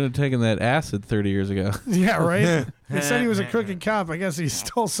this. Should have taken that acid 30 years ago. Yeah, right. He said he was a crooked cop. I guess he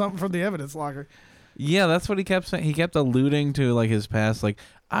stole something from the evidence locker. Yeah, that's what he kept saying. He kept alluding to like his past, like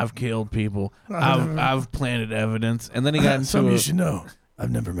I've killed people, I've planted evidence, and then he got into Something you should know.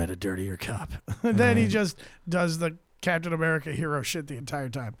 I've never met a dirtier cop. And then he just does the Captain America hero shit the entire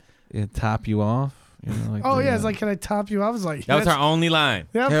time. top you off. You know, like Oh the, yeah, it's like, can I top you? I was like, That was her that's- only line.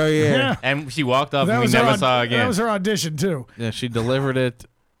 Yep. Hell yeah. And she walked off That and we was her never saw her again. That was her audition too. yeah, she delivered it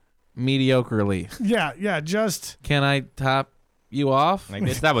mediocrely. Yeah, just Can I top you off? Like,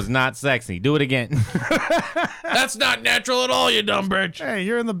 bitch, that was not sexy. Do it again. That's not natural at all, you dumb bitch. hey,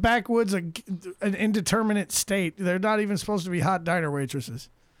 you're in the backwoods, an indeterminate state. They're not even supposed to be hot diner waitresses.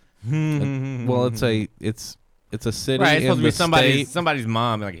 Well, it's a city Right, it's in supposed to the be state. somebody's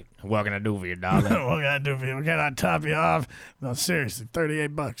mom. Like, what can I do for you, darling? What can I do for you? Can I top you off? No, seriously,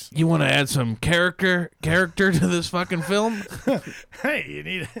 $38. You want to add some character to this fucking film? Hey,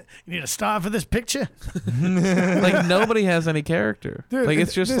 you need a star for this picture? Like nobody has any character. Dude, like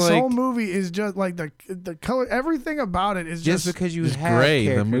it's just this like whole movie is just like the color. Everything about it is Just just. because you It's have gray,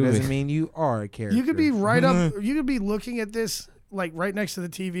 the character movie. doesn't mean you are a character. You could be right up. You could be looking at this like right next to the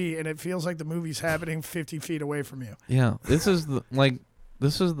TV, and it feels like the movie's happening 50 feet away from you. yeah. This is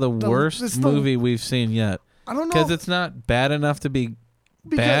the worst it's the- movie we've seen yet. I don't know. Because it's not bad enough to be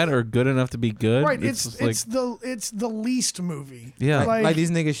bad or good enough to be good. right. It's It's just like it's the least movie. Yeah. like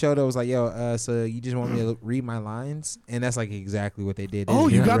these niggas showed up was like, yo, so you just want me to read my lines? And that's like exactly what they did. They Oh,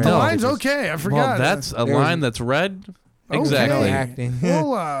 just you read got the it. lines? They just- Okay, I well, forgot. that's a There was- line that's read. Okay. Exactly. acting.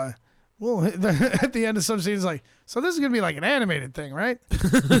 Well, at the end of some scenes, like, so this is gonna be like an animated thing, right?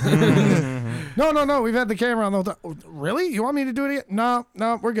 No. We've had the camera on the whole time. Oh, really? You want me to do it again? No,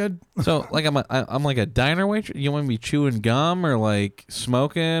 we're good. So like I'm like a diner waitress. You want me chewing gum or like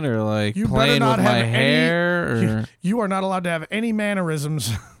smoking or like You better playing not with my have any- hair or You are not allowed to have any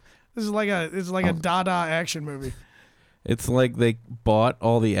mannerisms. This is like a Dada action movie. it's like they bought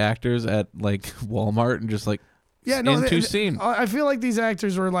all the actors at like Walmart and just like into scene. I feel like these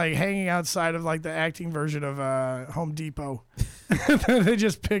actors were like hanging outside of like the acting version of Home Depot. They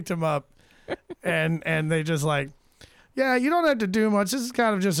just picked him up, and they just like, yeah, you don't have to do much. This is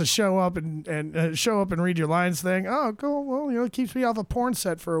kind of just a show up and read your lines thing. Oh, cool. Well, it keeps me off a porn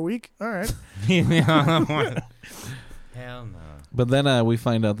set for a week. All right. Hell no. But then we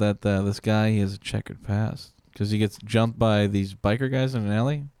find out that this guy, he has a checkered past because he gets jumped by these biker guys in an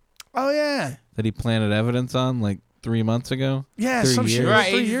alley. Oh, yeah. That he planted evidence on like 3 months ago. Yeah, 3 some years. shit.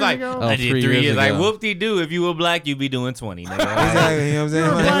 Right, 3 he's years like, ago. I did 3 3 years years. Like, ago. whoop-de-doo. If you were black, you'd be doing 20. Nigga. Exactly, you know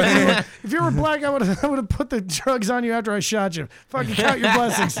what I'm saying? If you were black, I would have put the drugs on you after I shot you. Fucking count your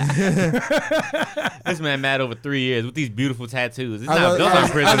blessings. This man mad over 3 years with these beautiful tattoos. It's I not was- those I aren't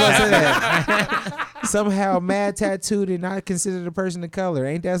was- prison I was gonna say tattoos. Somehow mad tattooed and not considered a person of color.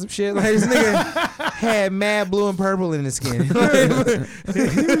 Ain't that some shit? Like this nigga had mad blue and purple in his skin.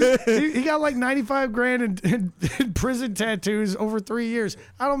 He got like 95 grand in prison tattoos over 3 years.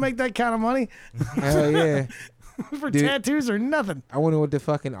 I don't make that kind of money Hell yeah. for Dude. tattoos or nothing. I wonder what the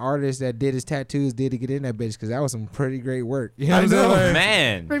fucking artist that did his tattoos did to get in that bitch, because that was some pretty great work. You know what I'm I know. saying?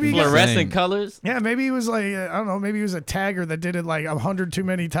 Man, Maybe he got- fluorescent Same. colors. Yeah, maybe he was like, I don't know, maybe he was a tagger that did it like 100 too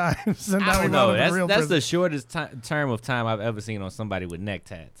many times. And now I he don't know. wound up in real That's prison. the shortest term of time I've ever seen on somebody with neck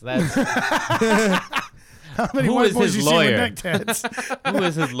tats. That's How many who white is boys his you see with lawyer? neck tats? who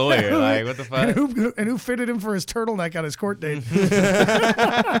is his lawyer? Like, what the fuck? and who fitted him for his turtleneck on his court date?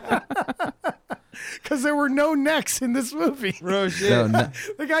 Because there were no necks in this movie. Real shit. No,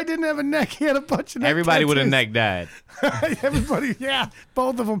 The guy didn't have a neck. He had a bunch of neck Everybody with a tattoos. neck died. Everybody, yeah,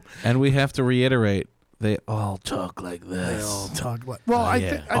 both of them. and we have to reiterate, they all talk like this. Talk like, well, I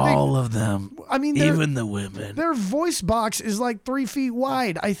think all of them. I mean, Even the women. their voice box is like 3 feet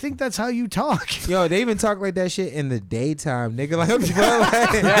wide. I think that's how you talk. Yo, they even talk like that shit in the daytime, nigga. Like, what the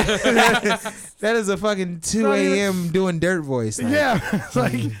fuck? That is a fucking 2 a.m. doing dirt voice. Like, Yeah, it's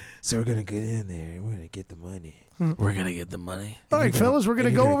like, so we're gonna get in there and we're gonna get the money. We're going to get the money. all right, fellas, we're gonna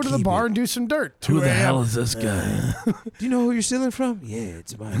and you're go gonna over to the keep bar it. and do some dirt. Who 2 the hell a.m. is this guy? Do you know who you're stealing from? Yeah,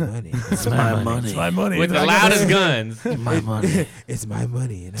 it's my money. It's my money. It's my money. With And the I gotta- loudest guns. My money. It's my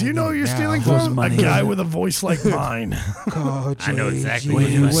money. And Do you know who you're stealing Whose from? money A guy is it? with a voice like mine. Call I know exactly Wait,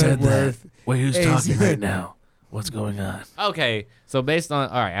 who J.G. said that? Wentworth. Wait, who's Hey, talking see- right now? What's going on? Okay, so based on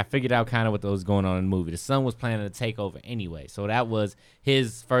all right, I figured out kind of what was going on in the movie. The son was planning to take over anyway, so that was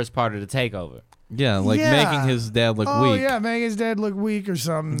his first part of the takeover. Yeah, like Yeah. making his dad look Oh weak. yeah, making his dad look weak or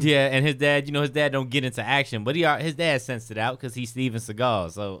something. Yeah, and his dad, his dad don't get into action, but his dad sensed it out because he's Steven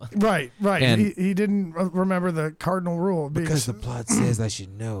Seagal. So Right. And- He didn't remember the cardinal rule of being Because the plot says I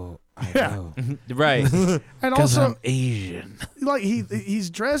should know. I Yeah. know. right, and Because also I'm Asian. like he's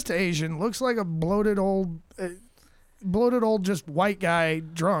dressed Asian, looks like a bloated old just white guy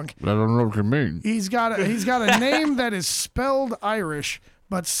drunk. I don't know what you mean. He's got a name that is spelled Irish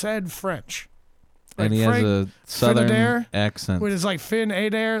but said French. And Like he Frank has a southern Finadair, accent. Which is like Finn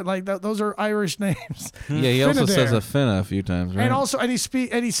Adair, like those are Irish names. Yeah, he also says Finadair. a finna a few times, right? And also, and he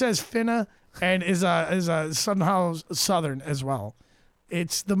says finna, and is somehow southern as well.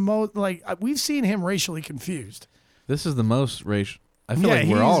 It's the most like we've seen him racially confused. This is the most racial. I feel Yeah, like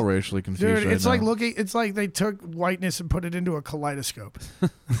we're he's- all racially confused Dude, right it's now. like looking. It's like they took whiteness and put it into a kaleidoscope.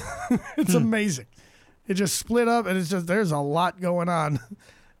 It's amazing. It just split up, and it's just there's a lot going on,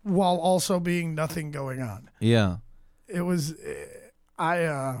 while also being nothing going on. Yeah. It was,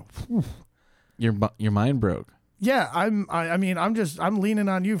 Your mind broke. yeah. I'm leaning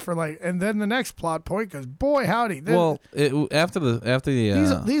on you for like, and then the next plot point because boy howdy. Well, after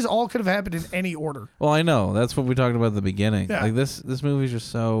the These all could have happened in any order. well, I know that's what we talked about at the beginning. Yeah. Like this movie's just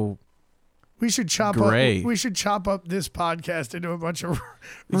so We should chop Gray. up. We should chop up this podcast into a bunch of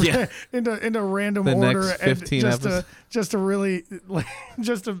Yeah. into random The order next and 15 just to really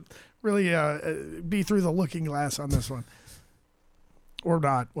be through the looking glass on this one, or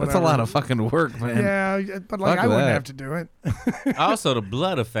not. that's Whatever. a lot of fucking work, man. Yeah, but like Fuck I wouldn't that. have to do it. also the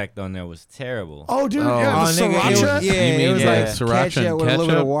blood effect on there was terrible. Oh, dude, Oh. yeah, the nigga, it sriracha. was, yeah, You mean it was yeah. like sriracha ketchup and with a little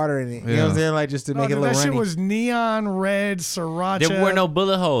bit ketchup? of water in it. You know Yeah. what I'm saying? Like just to Oh, make it dude, look that shit runny. was neon red sriracha. There were no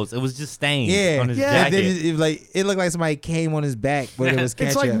bullet holes. It was just stains Yeah, on his Yeah. And then jacket. it looked like somebody came on his back, but it was ketchup.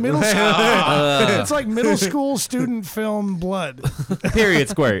 It's like middle school. Uh, It's like middle school student film blood. Period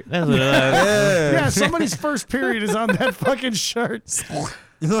squirt. That's what it was. Yeah, somebody's first period is on that fucking shirt. well,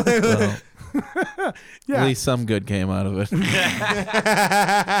 Yeah. At least some good came out of it.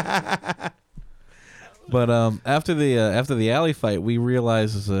 But after the alley fight, we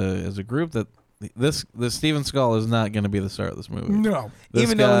realized as a group that this Steven Seagal is not going to be the star of this movie. No.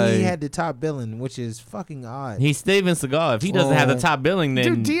 Even though he had the top billing, which is fucking odd. He's Steven Seagal. If he doesn't have the top billing,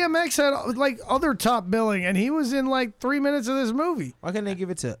 then dude, DMX had like other top billing, and he was in like 3 minutes of this movie. Why can't they give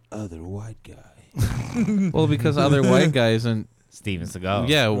it to other white guy? Well, because other white guys and Steven Seagal.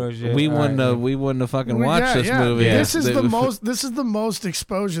 yeah, we wouldn't have fucking watched this movie. Yeah. This is the most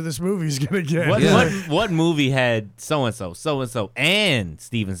exposure this movie's gonna get. What movie had so and so, and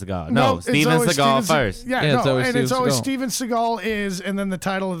Steven Seagal? No, Steven Seagal first. It's always Steven Seagal is, and then the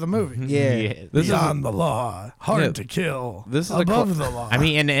title of the movie. Yeah, this Beyond the law, hard to kill. This is above the law. I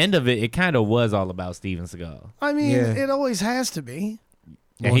mean, in the end of it, it kind of was all about Steven Seagal. I mean, it always has to be.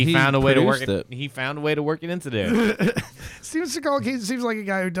 Well, he found a way to work it. He found a way to work it into there. Steven Seagal seems like a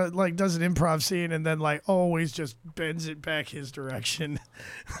guy who does an improv scene and then like always just bends it back his direction.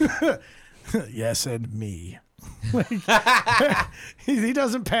 Yes, and me. He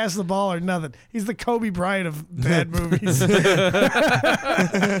doesn't pass the ball or nothing. He's the Kobe Bryant of bad movies.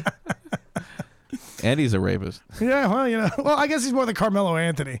 And he's a rapist. Yeah, well, I guess he's more the Carmelo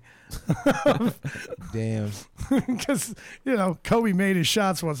Anthony. Damn. Because, Kobe made his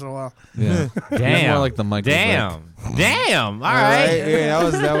shots once in a while. Yeah. Damn. More like the Michael Damn. All right. Yeah,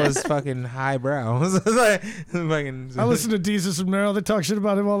 that was fucking highbrow. I listen to Jesus and Merrill. They talk shit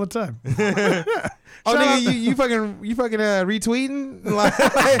about him all the time. Oh, nigga, you fucking retweeting?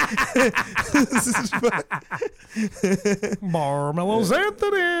 Marmelo's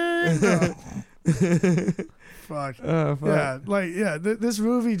Anthony. Fuck. Yeah, this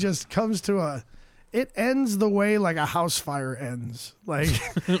movie just comes to it ends the way like a house fire ends. Like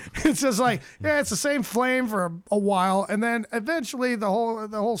it's just like, it's the same flame for a while, and then eventually the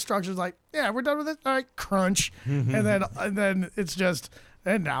whole structure's like, yeah, we're done with it. All right, crunch. and then it's just,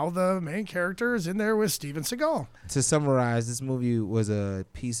 and now the main character is in there with Steven Seagal. To summarize, this movie was a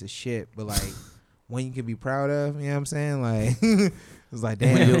piece of shit, but like one you can be proud of, you know what I'm saying? Like it's like,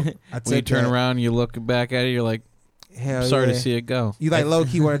 damn. When you turn around, you look back at it, you're like, hell sorry yeah. to see it go. You like low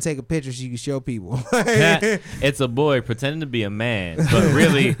key want to take a picture so you can show people. It's a boy pretending to be a man, but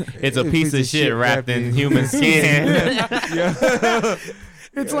really it's a piece of shit wrapped in human skin.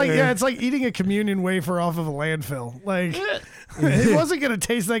 It's like eating a communion wafer off of a landfill. Like it wasn't gonna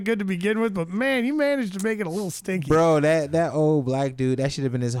taste that good to begin with, but man, you managed to make it a little stinky. Bro, that old black dude, that should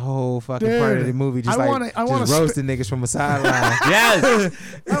have been his whole fucking part of the movie. Just roasting niggas from a sideline. Yes.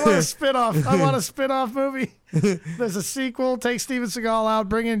 I want a spin-off movie. There's a sequel, take Steven Seagal out,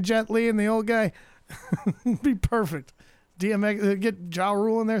 bring in Jet Li and the old guy. Be perfect. DMX, get Ja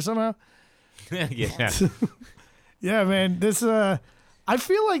Rule in there somehow. Yeah. Yeah, man. This I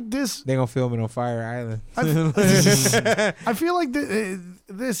feel like this. They're gonna film it on Fire Island. I feel like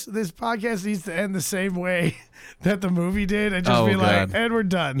this podcast needs to end the same way that the movie did, and just like, and we're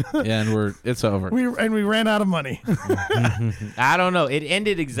done. Yeah, and it's over. We ran out of money. I don't know. It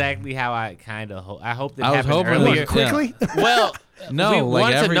ended exactly how I kind of I hoped it I was happened hoping earlier. Quickly. Yeah. Well, no, we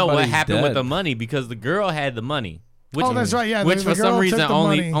wanted to know what everybody's happened with dead. the money because the girl had the money. Which, that's right. Yeah, which the for some girl reason took the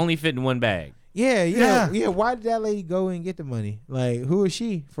money. only fit in one bag. Yeah. Why did that lady go and get the money? Like, who is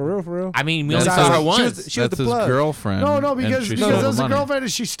she? For real? I mean, we only saw her once. She was That's the his plug. girlfriend. No, because stole there's the a money. girlfriend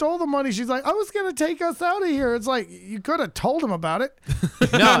and she stole the money. She's like, I was gonna take us out of here. It's like you could have told him about it.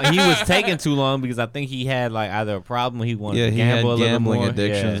 No, he was taking too long because I think he had like either a problem or he wanted to gamble a little gambling more.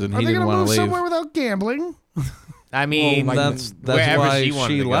 addictions, and Are he they didn't gonna want move to leave. somewhere without gambling? I mean, That's wherever why she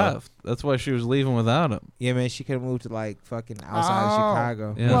wanted she to go. left. That's why she was leaving without him. Yeah, man, she could have moved to like fucking outside of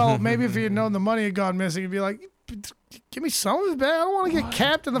Chicago. Yeah. Well, maybe if he had known the money had gone missing, he'd be like, give me some of his bag. I don't want to get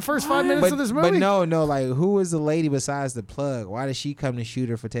capped in the first 5 minutes of this movie. But no, like who was the lady besides the plug? Why did she come to shoot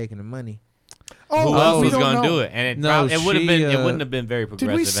her for taking the money? Who else we was don't gonna know. do it? And it No, wouldn't have been very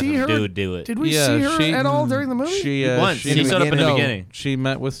progressive we if see a her? dude do it. Did we see her at all during the movie? Once. She showed up in the beginning. She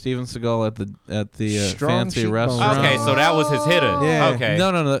met with Steven Seagal at the Strong fancy cheekbones. restaurant. Okay, so that was his hitter. Yeah. Okay.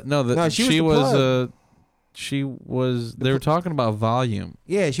 No. she was the She was. They were talking about volume.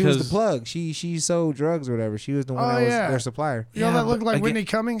 Yeah, she was the 'Cause- plug. She sold drugs or whatever. She was the one that was their supplier. You know Yeah, that looked but like again- Whitney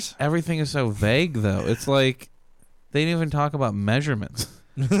Cummings? Everything is so vague, though. It's like they didn't even talk about measurements.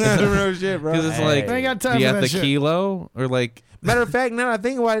 Real shit, bro. Because it's Hey. like, They ain't got do time you for have that the shit. kilo or like? Matter of fact, now that I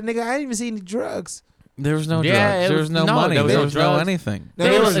think about it, nigga, I didn't even see any drugs. There was no Yeah, drugs. it There was- was no no, money. there was There no was no drugs. anything. No,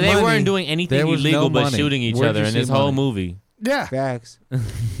 there was They money. weren't doing anything There was illegal no but money. shooting each Where'd other you in see this whole money? movie. Yeah. Facts.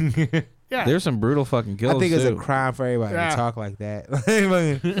 Yeah. There's some brutal fucking kills I think it's a too. crime for everybody Yeah. to talk like that.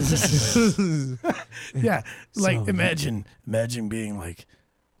 Yeah. Like, So- imagine being like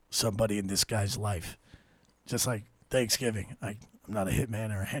somebody in this guy's life. Just like Thanksgiving. I'm not a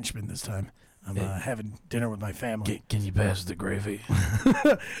hitman or a henchman this time. I'm having dinner with my family. Can you pass the gravy?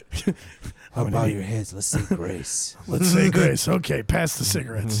 How bow your heads? Let's say grace. Let's say grace. Okay, pass the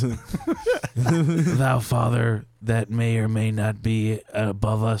cigarettes. Thou Father that may or may not be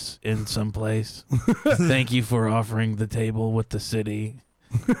above us in some place, thank you for offering the table with the city,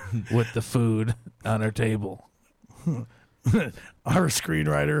 with the food on our table. Our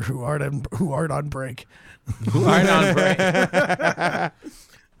screenwriter who aren't on break. Who aren't on break.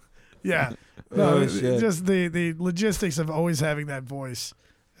 Yeah. No, just the logistics of always having that voice.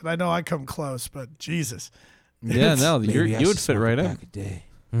 And I know I come close, but Jesus. Yeah, no, you would fit right in.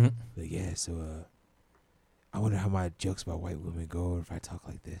 Mm-hmm. But yeah, so I wonder how my jokes about white women go if I talk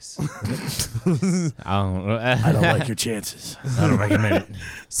like this. I don't know. I don't like your chances. I don't recommend it.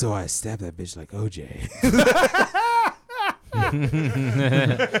 So I stabbed that bitch like OJ.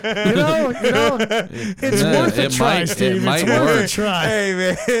 It's worth a try, Steve. It might it's worth work. a try.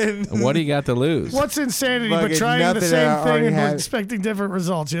 Hey, man. What do you got to lose? What's insanity but Fucking trying the nothing same that I thing already and have. expecting different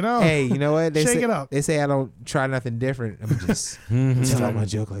results, you know? Hey, you know what? They Shake say, it up. They say I don't try nothing different. I'm just tell my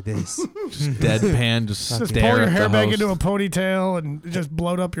joke like this. Just deadpan, just Just stare pull your at hair the back host. into a ponytail and just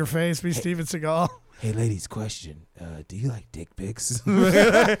bloat up your face. Be Steven Seagal. Hey, ladies, question. Do you like dick pics?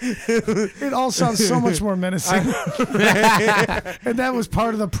 It all sounds so much more menacing. And that was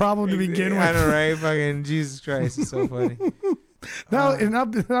part of the problem to begin I with. know, right? Fucking Jesus Christ. It's so funny.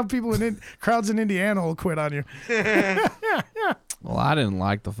 Now people crowds in Indiana will quit on you. Well, I didn't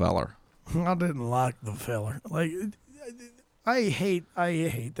like the feller. I didn't like the feller. Like, I hate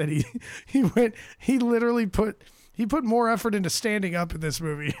that he literally put more effort into standing up in this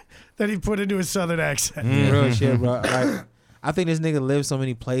movie than he put into his southern accent. Real shit, bro. Like, I think this nigga lives so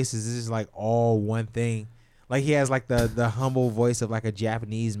many places. This is like all one thing. Like, he has like the humble voice of like a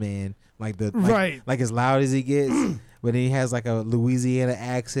Japanese man, like Right. like as loud as he gets. But then he has like a Louisiana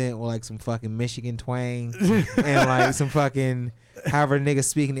accent with like some fucking Michigan twang and like some fucking however niggas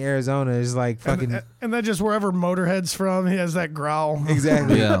speak in Arizona is like fucking and then just wherever Motorhead's from, he has that growl.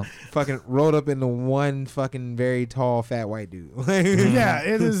 exactly. Yeah. Fucking rolled up into one fucking very tall fat white dude. Yeah,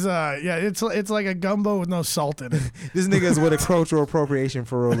 it is. It's like a gumbo with no salt in it. This nigga is what a cultural appropriation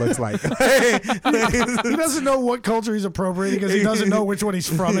for real looks like. He doesn't know what culture he's appropriating because he doesn't know which one he's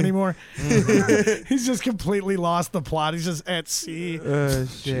from anymore. He's just completely lost the plot. He's just at sea.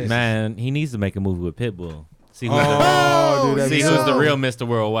 Shit. Man, he needs to make a movie with Pitbull. See who's, dude, who's the real Mr.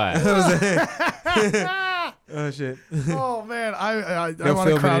 Worldwide. Oh shit. Oh man, I They'll want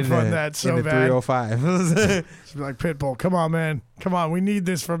to film it in crowdfund the- that so in the bad. 305. Just be like, Pitbull, come on, man, come on, we need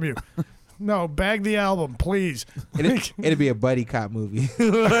this from you. No, bag the album, please. It'd be a buddy cop movie.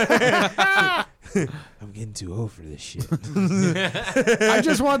 I'm getting too old for this shit. I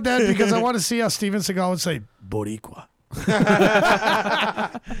just want that because I want to see how Steven Seagal would say Boricua.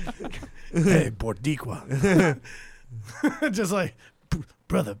 Hey, Boricua. Just like,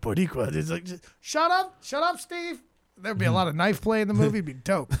 brother, Boricua. It's like, just, shut up, Steve. There'd be a lot of knife play in the movie. It'd be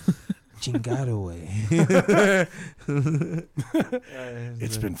dope. Chingado way.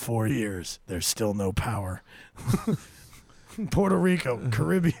 It's been 4 years. There's still no power. Puerto Rico,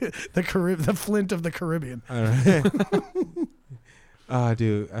 Caribbean, the Flint of the Caribbean. All right. Oh,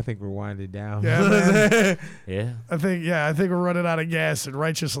 dude, I think we're winding down. Yeah, man. Yeah. I think we're running out of gas, and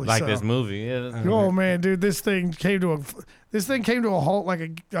righteously Like so. this movie. Yeah. Oh man, dude, this thing came to a halt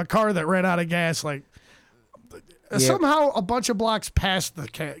like a car that ran out of gas. Like somehow a bunch of blocks past the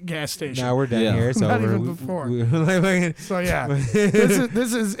gas station. Now we're done Yeah. here. It's Not over. even before. Like, So yeah,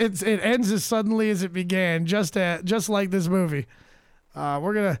 it ends as suddenly as it began, just like this movie.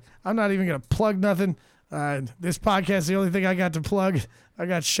 I'm not even gonna plug nothing. This podcast is the only thing I got to plug. I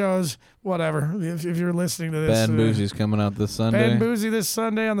got shows, whatever. If you're listening to this, Bad Boozy's coming out this Sunday. Bad Boozy this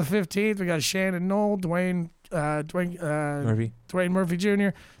Sunday on the 15th. We got Shannon Knoll, Dwayne Murphy Jr.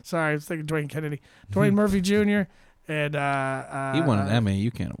 Sorry, I was thinking Dwayne Kennedy. Dwayne Murphy Jr. And he won an Emmy.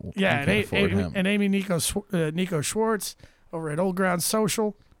 You can't. Yeah, you can't afford him. and Amy Nico Schwartz over at Old Ground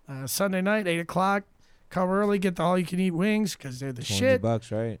Social Sunday night, 8:00. Come early, get the all-you-can-eat wings because they're the shit.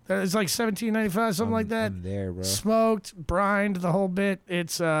 $20, right? It's like $17.95, something like that. I'm there, bro. Smoked, brined, the whole bit.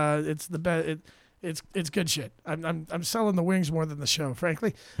 It's the best. It's good shit. I'm selling the wings more than the show,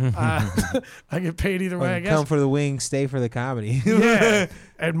 frankly. I get paid either way, I guess. Come for the wings, stay for the comedy. Yeah,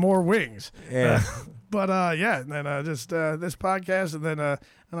 and more wings. Yeah. But yeah, and then just this podcast, and then and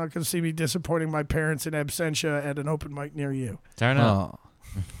I'll come see me disappointing my parents in absentia at an open mic near you. Turn up.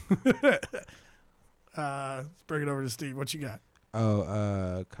 Let's bring it over to Steve. What you got?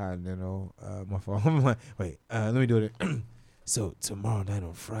 Continental. My fault. I'm like, wait, let me do it. So tomorrow night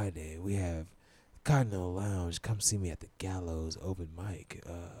on Friday, we have Continental Lounge. Come see me at the Gallows open mic.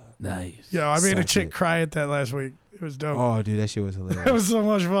 Nice. Yo, I made a chick Started- cry at that last week. It was dope. Oh, dude, that shit was hilarious. It was so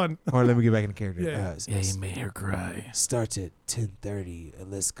much fun. Or let me get back in the character. Yeah. Yeah, you made her cry. Starts at 10:30. A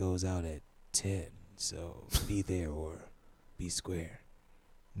list goes out at 10. So be there or be square.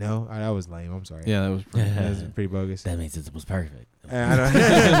 No, that was lame. I'm sorry. Yeah, that was pretty. That was pretty bogus. That means it was perfect. I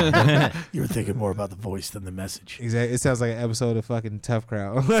don't. You were thinking more about the voice than the message. Exactly. It sounds like an episode of fucking Tough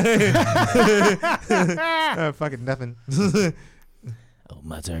Crowd. Fucking nothing. Oh,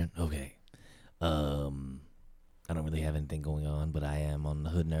 my turn. Okay. I don't really have anything going on, but I am on the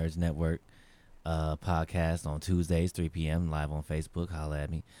Hood Nerds Network podcast on Tuesdays, 3 p.m. live on Facebook. Holla at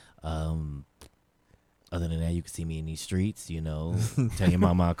me. Other than that, you can see me in these streets. You know, tell your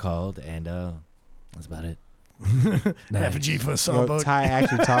mama I called, and that's about it. Half a G for a Yo, sawboat. Ty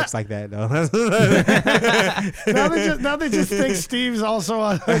actually talks like that though. now they just think Steve's also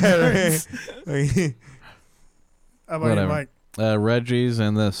on. How about you, Whatever. Mike? Reggie's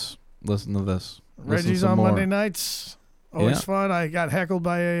and this. Listen to this. Listen Reggie's some on more. Monday nights. Always Yeah. fun. I got heckled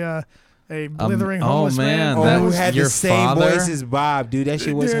by a blithering oh, homeless man, Oh, that who was had your the same father? voice as Bob, dude. That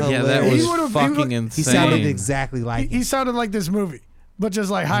shit was Yeah, hilarious. Yeah, that He was would've- fucking He insane. sounded exactly like He sounded like this movie, but just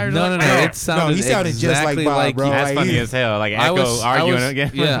like higher. No, like, no, "Oh, it sounded he sounded just like exactly Bob, bro. That's Like, funny he- as hell. Like Echo arguing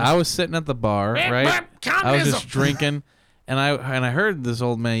again. Yeah, I was sitting at the bar, right? I was communism. just drinking, and I heard this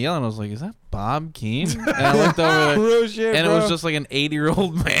old man yelling. I was like, "Is that Bob Keane?" And I looked over, Real shit, and it bro. was just like an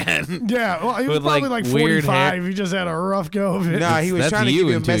 80-year-old man. Yeah, well, he was With, probably like, like weird 45. hair. He just had a rough go of it. Nah, he was That's trying to you give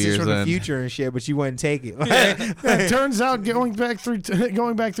you a in 2 message years from the then. future and shit, but you wouldn't take it. Like, Yeah, it turns out going back through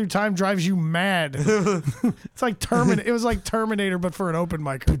time drives you mad. It's like Terminator. It was like Terminator, but for an open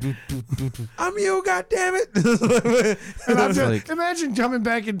mic. I'm you, goddammit. And I'm just, Like- imagine coming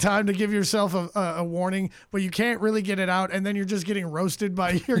back in time to give yourself a warning, but you can't really get it out, and then you're just getting roasted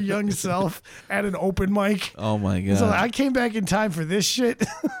by your young self at an open mic. Oh my god! So I came back in time for this shit.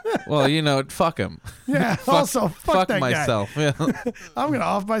 Well, fuck him. Yeah. Also, fuck that myself. Yeah. guy. I'm gonna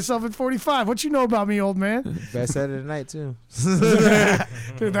off myself at 45. What you know about me, old man? Best Saturday night too.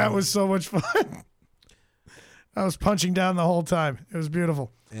 Dude, that was so much fun. I was punching down the whole time. It was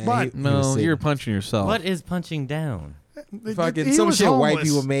beautiful. Yeah, But- he was No, sick. you're punching yourself. What is punching down? fucking He some was shit white homeless.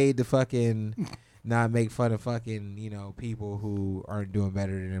 people made to fucking not make fun of fucking people who aren't doing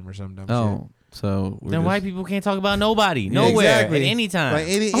better than them or some dumb Oh, so we're Then just- white people can't talk about nobody, shit. nowhere, exactly. at any time. Like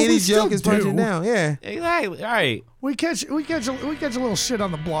any Oh, we joke still is punching do. down. Yeah. Exactly. All right. We catch a little shit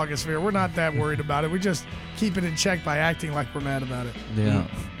on the blogosphere. We're not that worried about it. We just keep it in check by acting like we're mad about it. Yeah.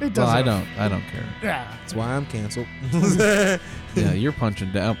 It Well, doesn't. I don't care. Yeah. That's why I'm canceled. Yeah, you're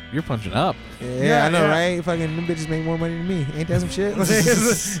punching down. You're punching up. Yeah, I know, yeah. right? Fucking them bitches make more money than me. Ain't that some shit?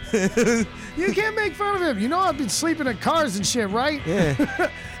 You can't make fun of him. You know I've been sleeping in cars and shit, right? yeah.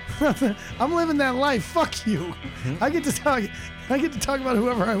 I'm living that life. Fuck you. I get to talk about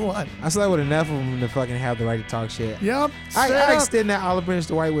whoever I want. I slept with enough of them to fucking have the right to talk shit. Yep. I straight up. extend that olive branch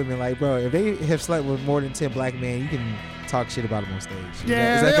to white women. Like, bro, if they have slept with more than 10 black men, you can talk shit about them on stage.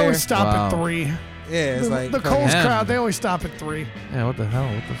 Yeah, is that they fair? always stop Wow. at 3. Yeah, it's like the Coles Damn. crowd, they always stop at 3. Yeah, what the hell?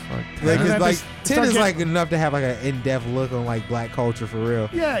 What the fuck? Like, And it's then like just 10 start is getting- like enough to have like an in-depth look on like black culture for real.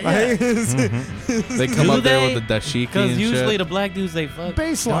 Yeah, yeah. Like, They come Do up there they? with the dashiki Because and usually shit. the black dudes they fuck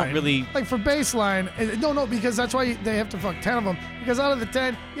Baseline. don't really. Like for baseline, no, because that's why they have to fuck 10 of them. Because out of the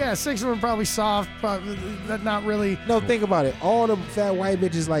 10, 6 of them probably soft, but that not really. no, think about it. All the fat white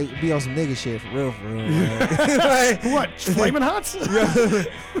bitches like be on some nigga shit for real, for real. Like, What? Flaming Hots?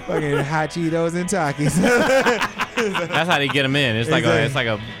 fucking hot Cheetos and Takis. That's how they get them in. It's like Exactly. it's like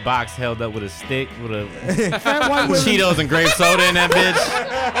a box held up with a stick with a Fat white women. Cheetos and grape soda in that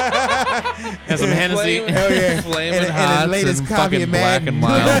bitch, and some Hennessy. Hell yeah. Flaming And Hots the latest and copy fucking of Black Madden. and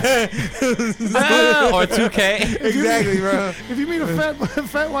Mild. Or 2K. Exactly, bro. If you meet a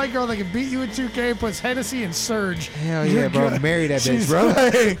fat white girl that can beat you at 2K, puts Hennessy and Surge, Hell yeah, bro. Marry that bitch, She's-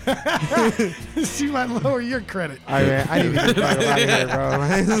 bro. she might lower your credit. All right, man. I need to get the fuck out of here,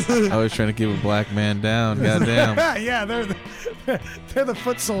 bro. I was trying to keep a black man down. Goddamn. Yeah, they're the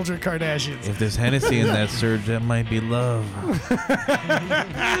foot soldier Kardashians. If there's Hennessy in that surge, that might be love.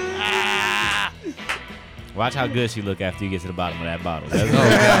 Watch how good she look after you get to the bottom of that bottle. Oh,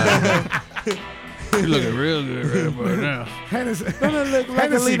 God. You're looking real good right about now. Hennessy, Look like a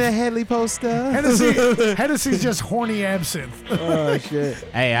Hennessy, Lena Headley poster. Hennessy's just horny absinthe. Oh, shit.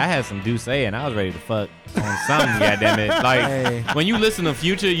 Hey, I had some Douce and I was ready to fuck on something. Goddamn it! Like Hey. when you listen to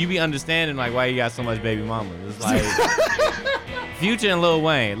Future, you be understanding like why you got so much baby mama. It's like Future and Lil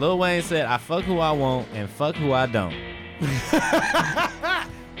Wayne. Lil Wayne said, "I fuck who I want and fuck who I don't."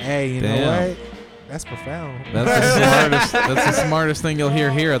 Hey, you Damn. know what? That's profound. That's the smartest thing you'll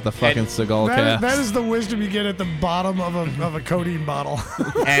hear here at the fucking Seagalcast. That is the wisdom you get at the bottom of a codeine bottle.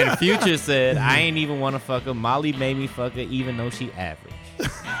 And Future said, I ain't even want to fuck her. Molly made me fuck her even though she average.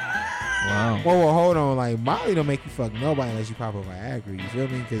 Wow. Whoa, hold on. Like, Molly don't make you fuck nobody unless you pop a Viagra. You feel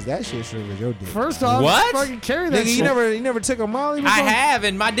me? Because that shit sure was your dick. First off, what? Fucking carry that Nigga, shit. you never took a Molly before? I have,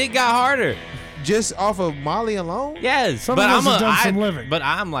 and my dick got harder. Just off of Molly alone? Yes, Some but of us I'm have done some living. But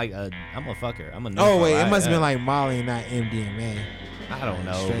I'm like I'm a fucker. I'm a no. Oh, wait. It must have been like Molly and not MDMA. I don't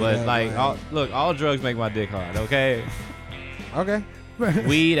know, Straight but up, like like- all drugs make my dick hard. Okay, Okay.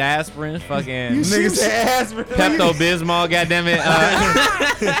 weed, aspirin, fucking You seem Nigga said aspirin. Pepto Bismol. Goddamn it.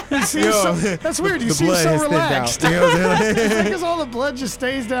 You seem Yo, that's weird. You the seem blood so has thinned relaxed. out. You know what I'm saying? Because all the blood just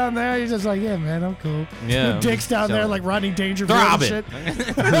stays down there. You're just like, yeah, man, I'm cool. Yeah. Your dick's down So- there like Rodney Dangerfield and shit.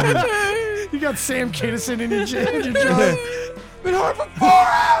 Throbbing. You got Sam Kinison in your jaw. Been hard for 4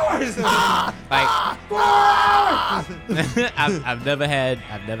 hours. Like 4 hours. I've never had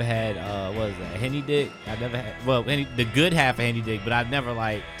what is that, Henny dick? I've never had the good half of Henny dick, but I've never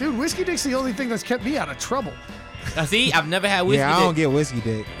like Dude, whiskey dick's the only thing that's kept me out of trouble. see, I've never had whiskey Yeah, I don't dick. get whiskey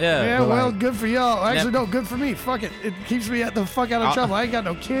dick. Yeah, but well, like- good for y'all. Actually, Yep. no, good for me. Fuck it. It keeps me at the fuck out of trouble. I ain't got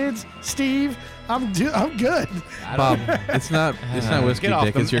no kids. Steve, I'm good. Bob, it's not whiskey Get off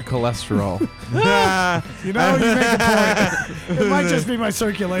dick. them. It's your cholesterol. You know, you make a point. It might just be my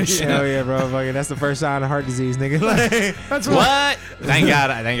circulation. Hell yeah, bro. Fucking, that's the first sign of heart disease, nigga. Like, That's What? Thank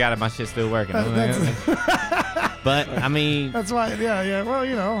God my shit's still working. But I mean, That's why. Yeah. Well,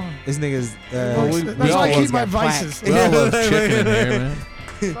 you know, this nigga's. that's why I keep my vices. We all love chicken in here, man.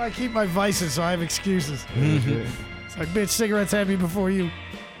 That's why I keep my vices, so I have excuses. It's like, bitch, cigarettes had me before you.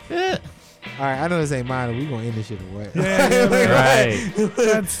 All right, I know this ain't mine. We gonna end this shit or what? right.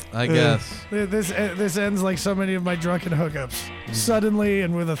 That's I guess. this ends like so many of my drunken hookups, suddenly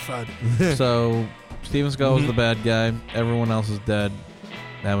and with a thud. So, Steven Seagal was the bad guy. Everyone else is dead.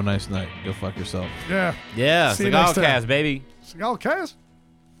 Have a nice night. Go fuck yourself. Yeah. Yeah, See you next time. Seagalcast, baby. Seagalcast?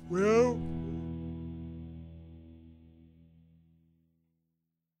 Well.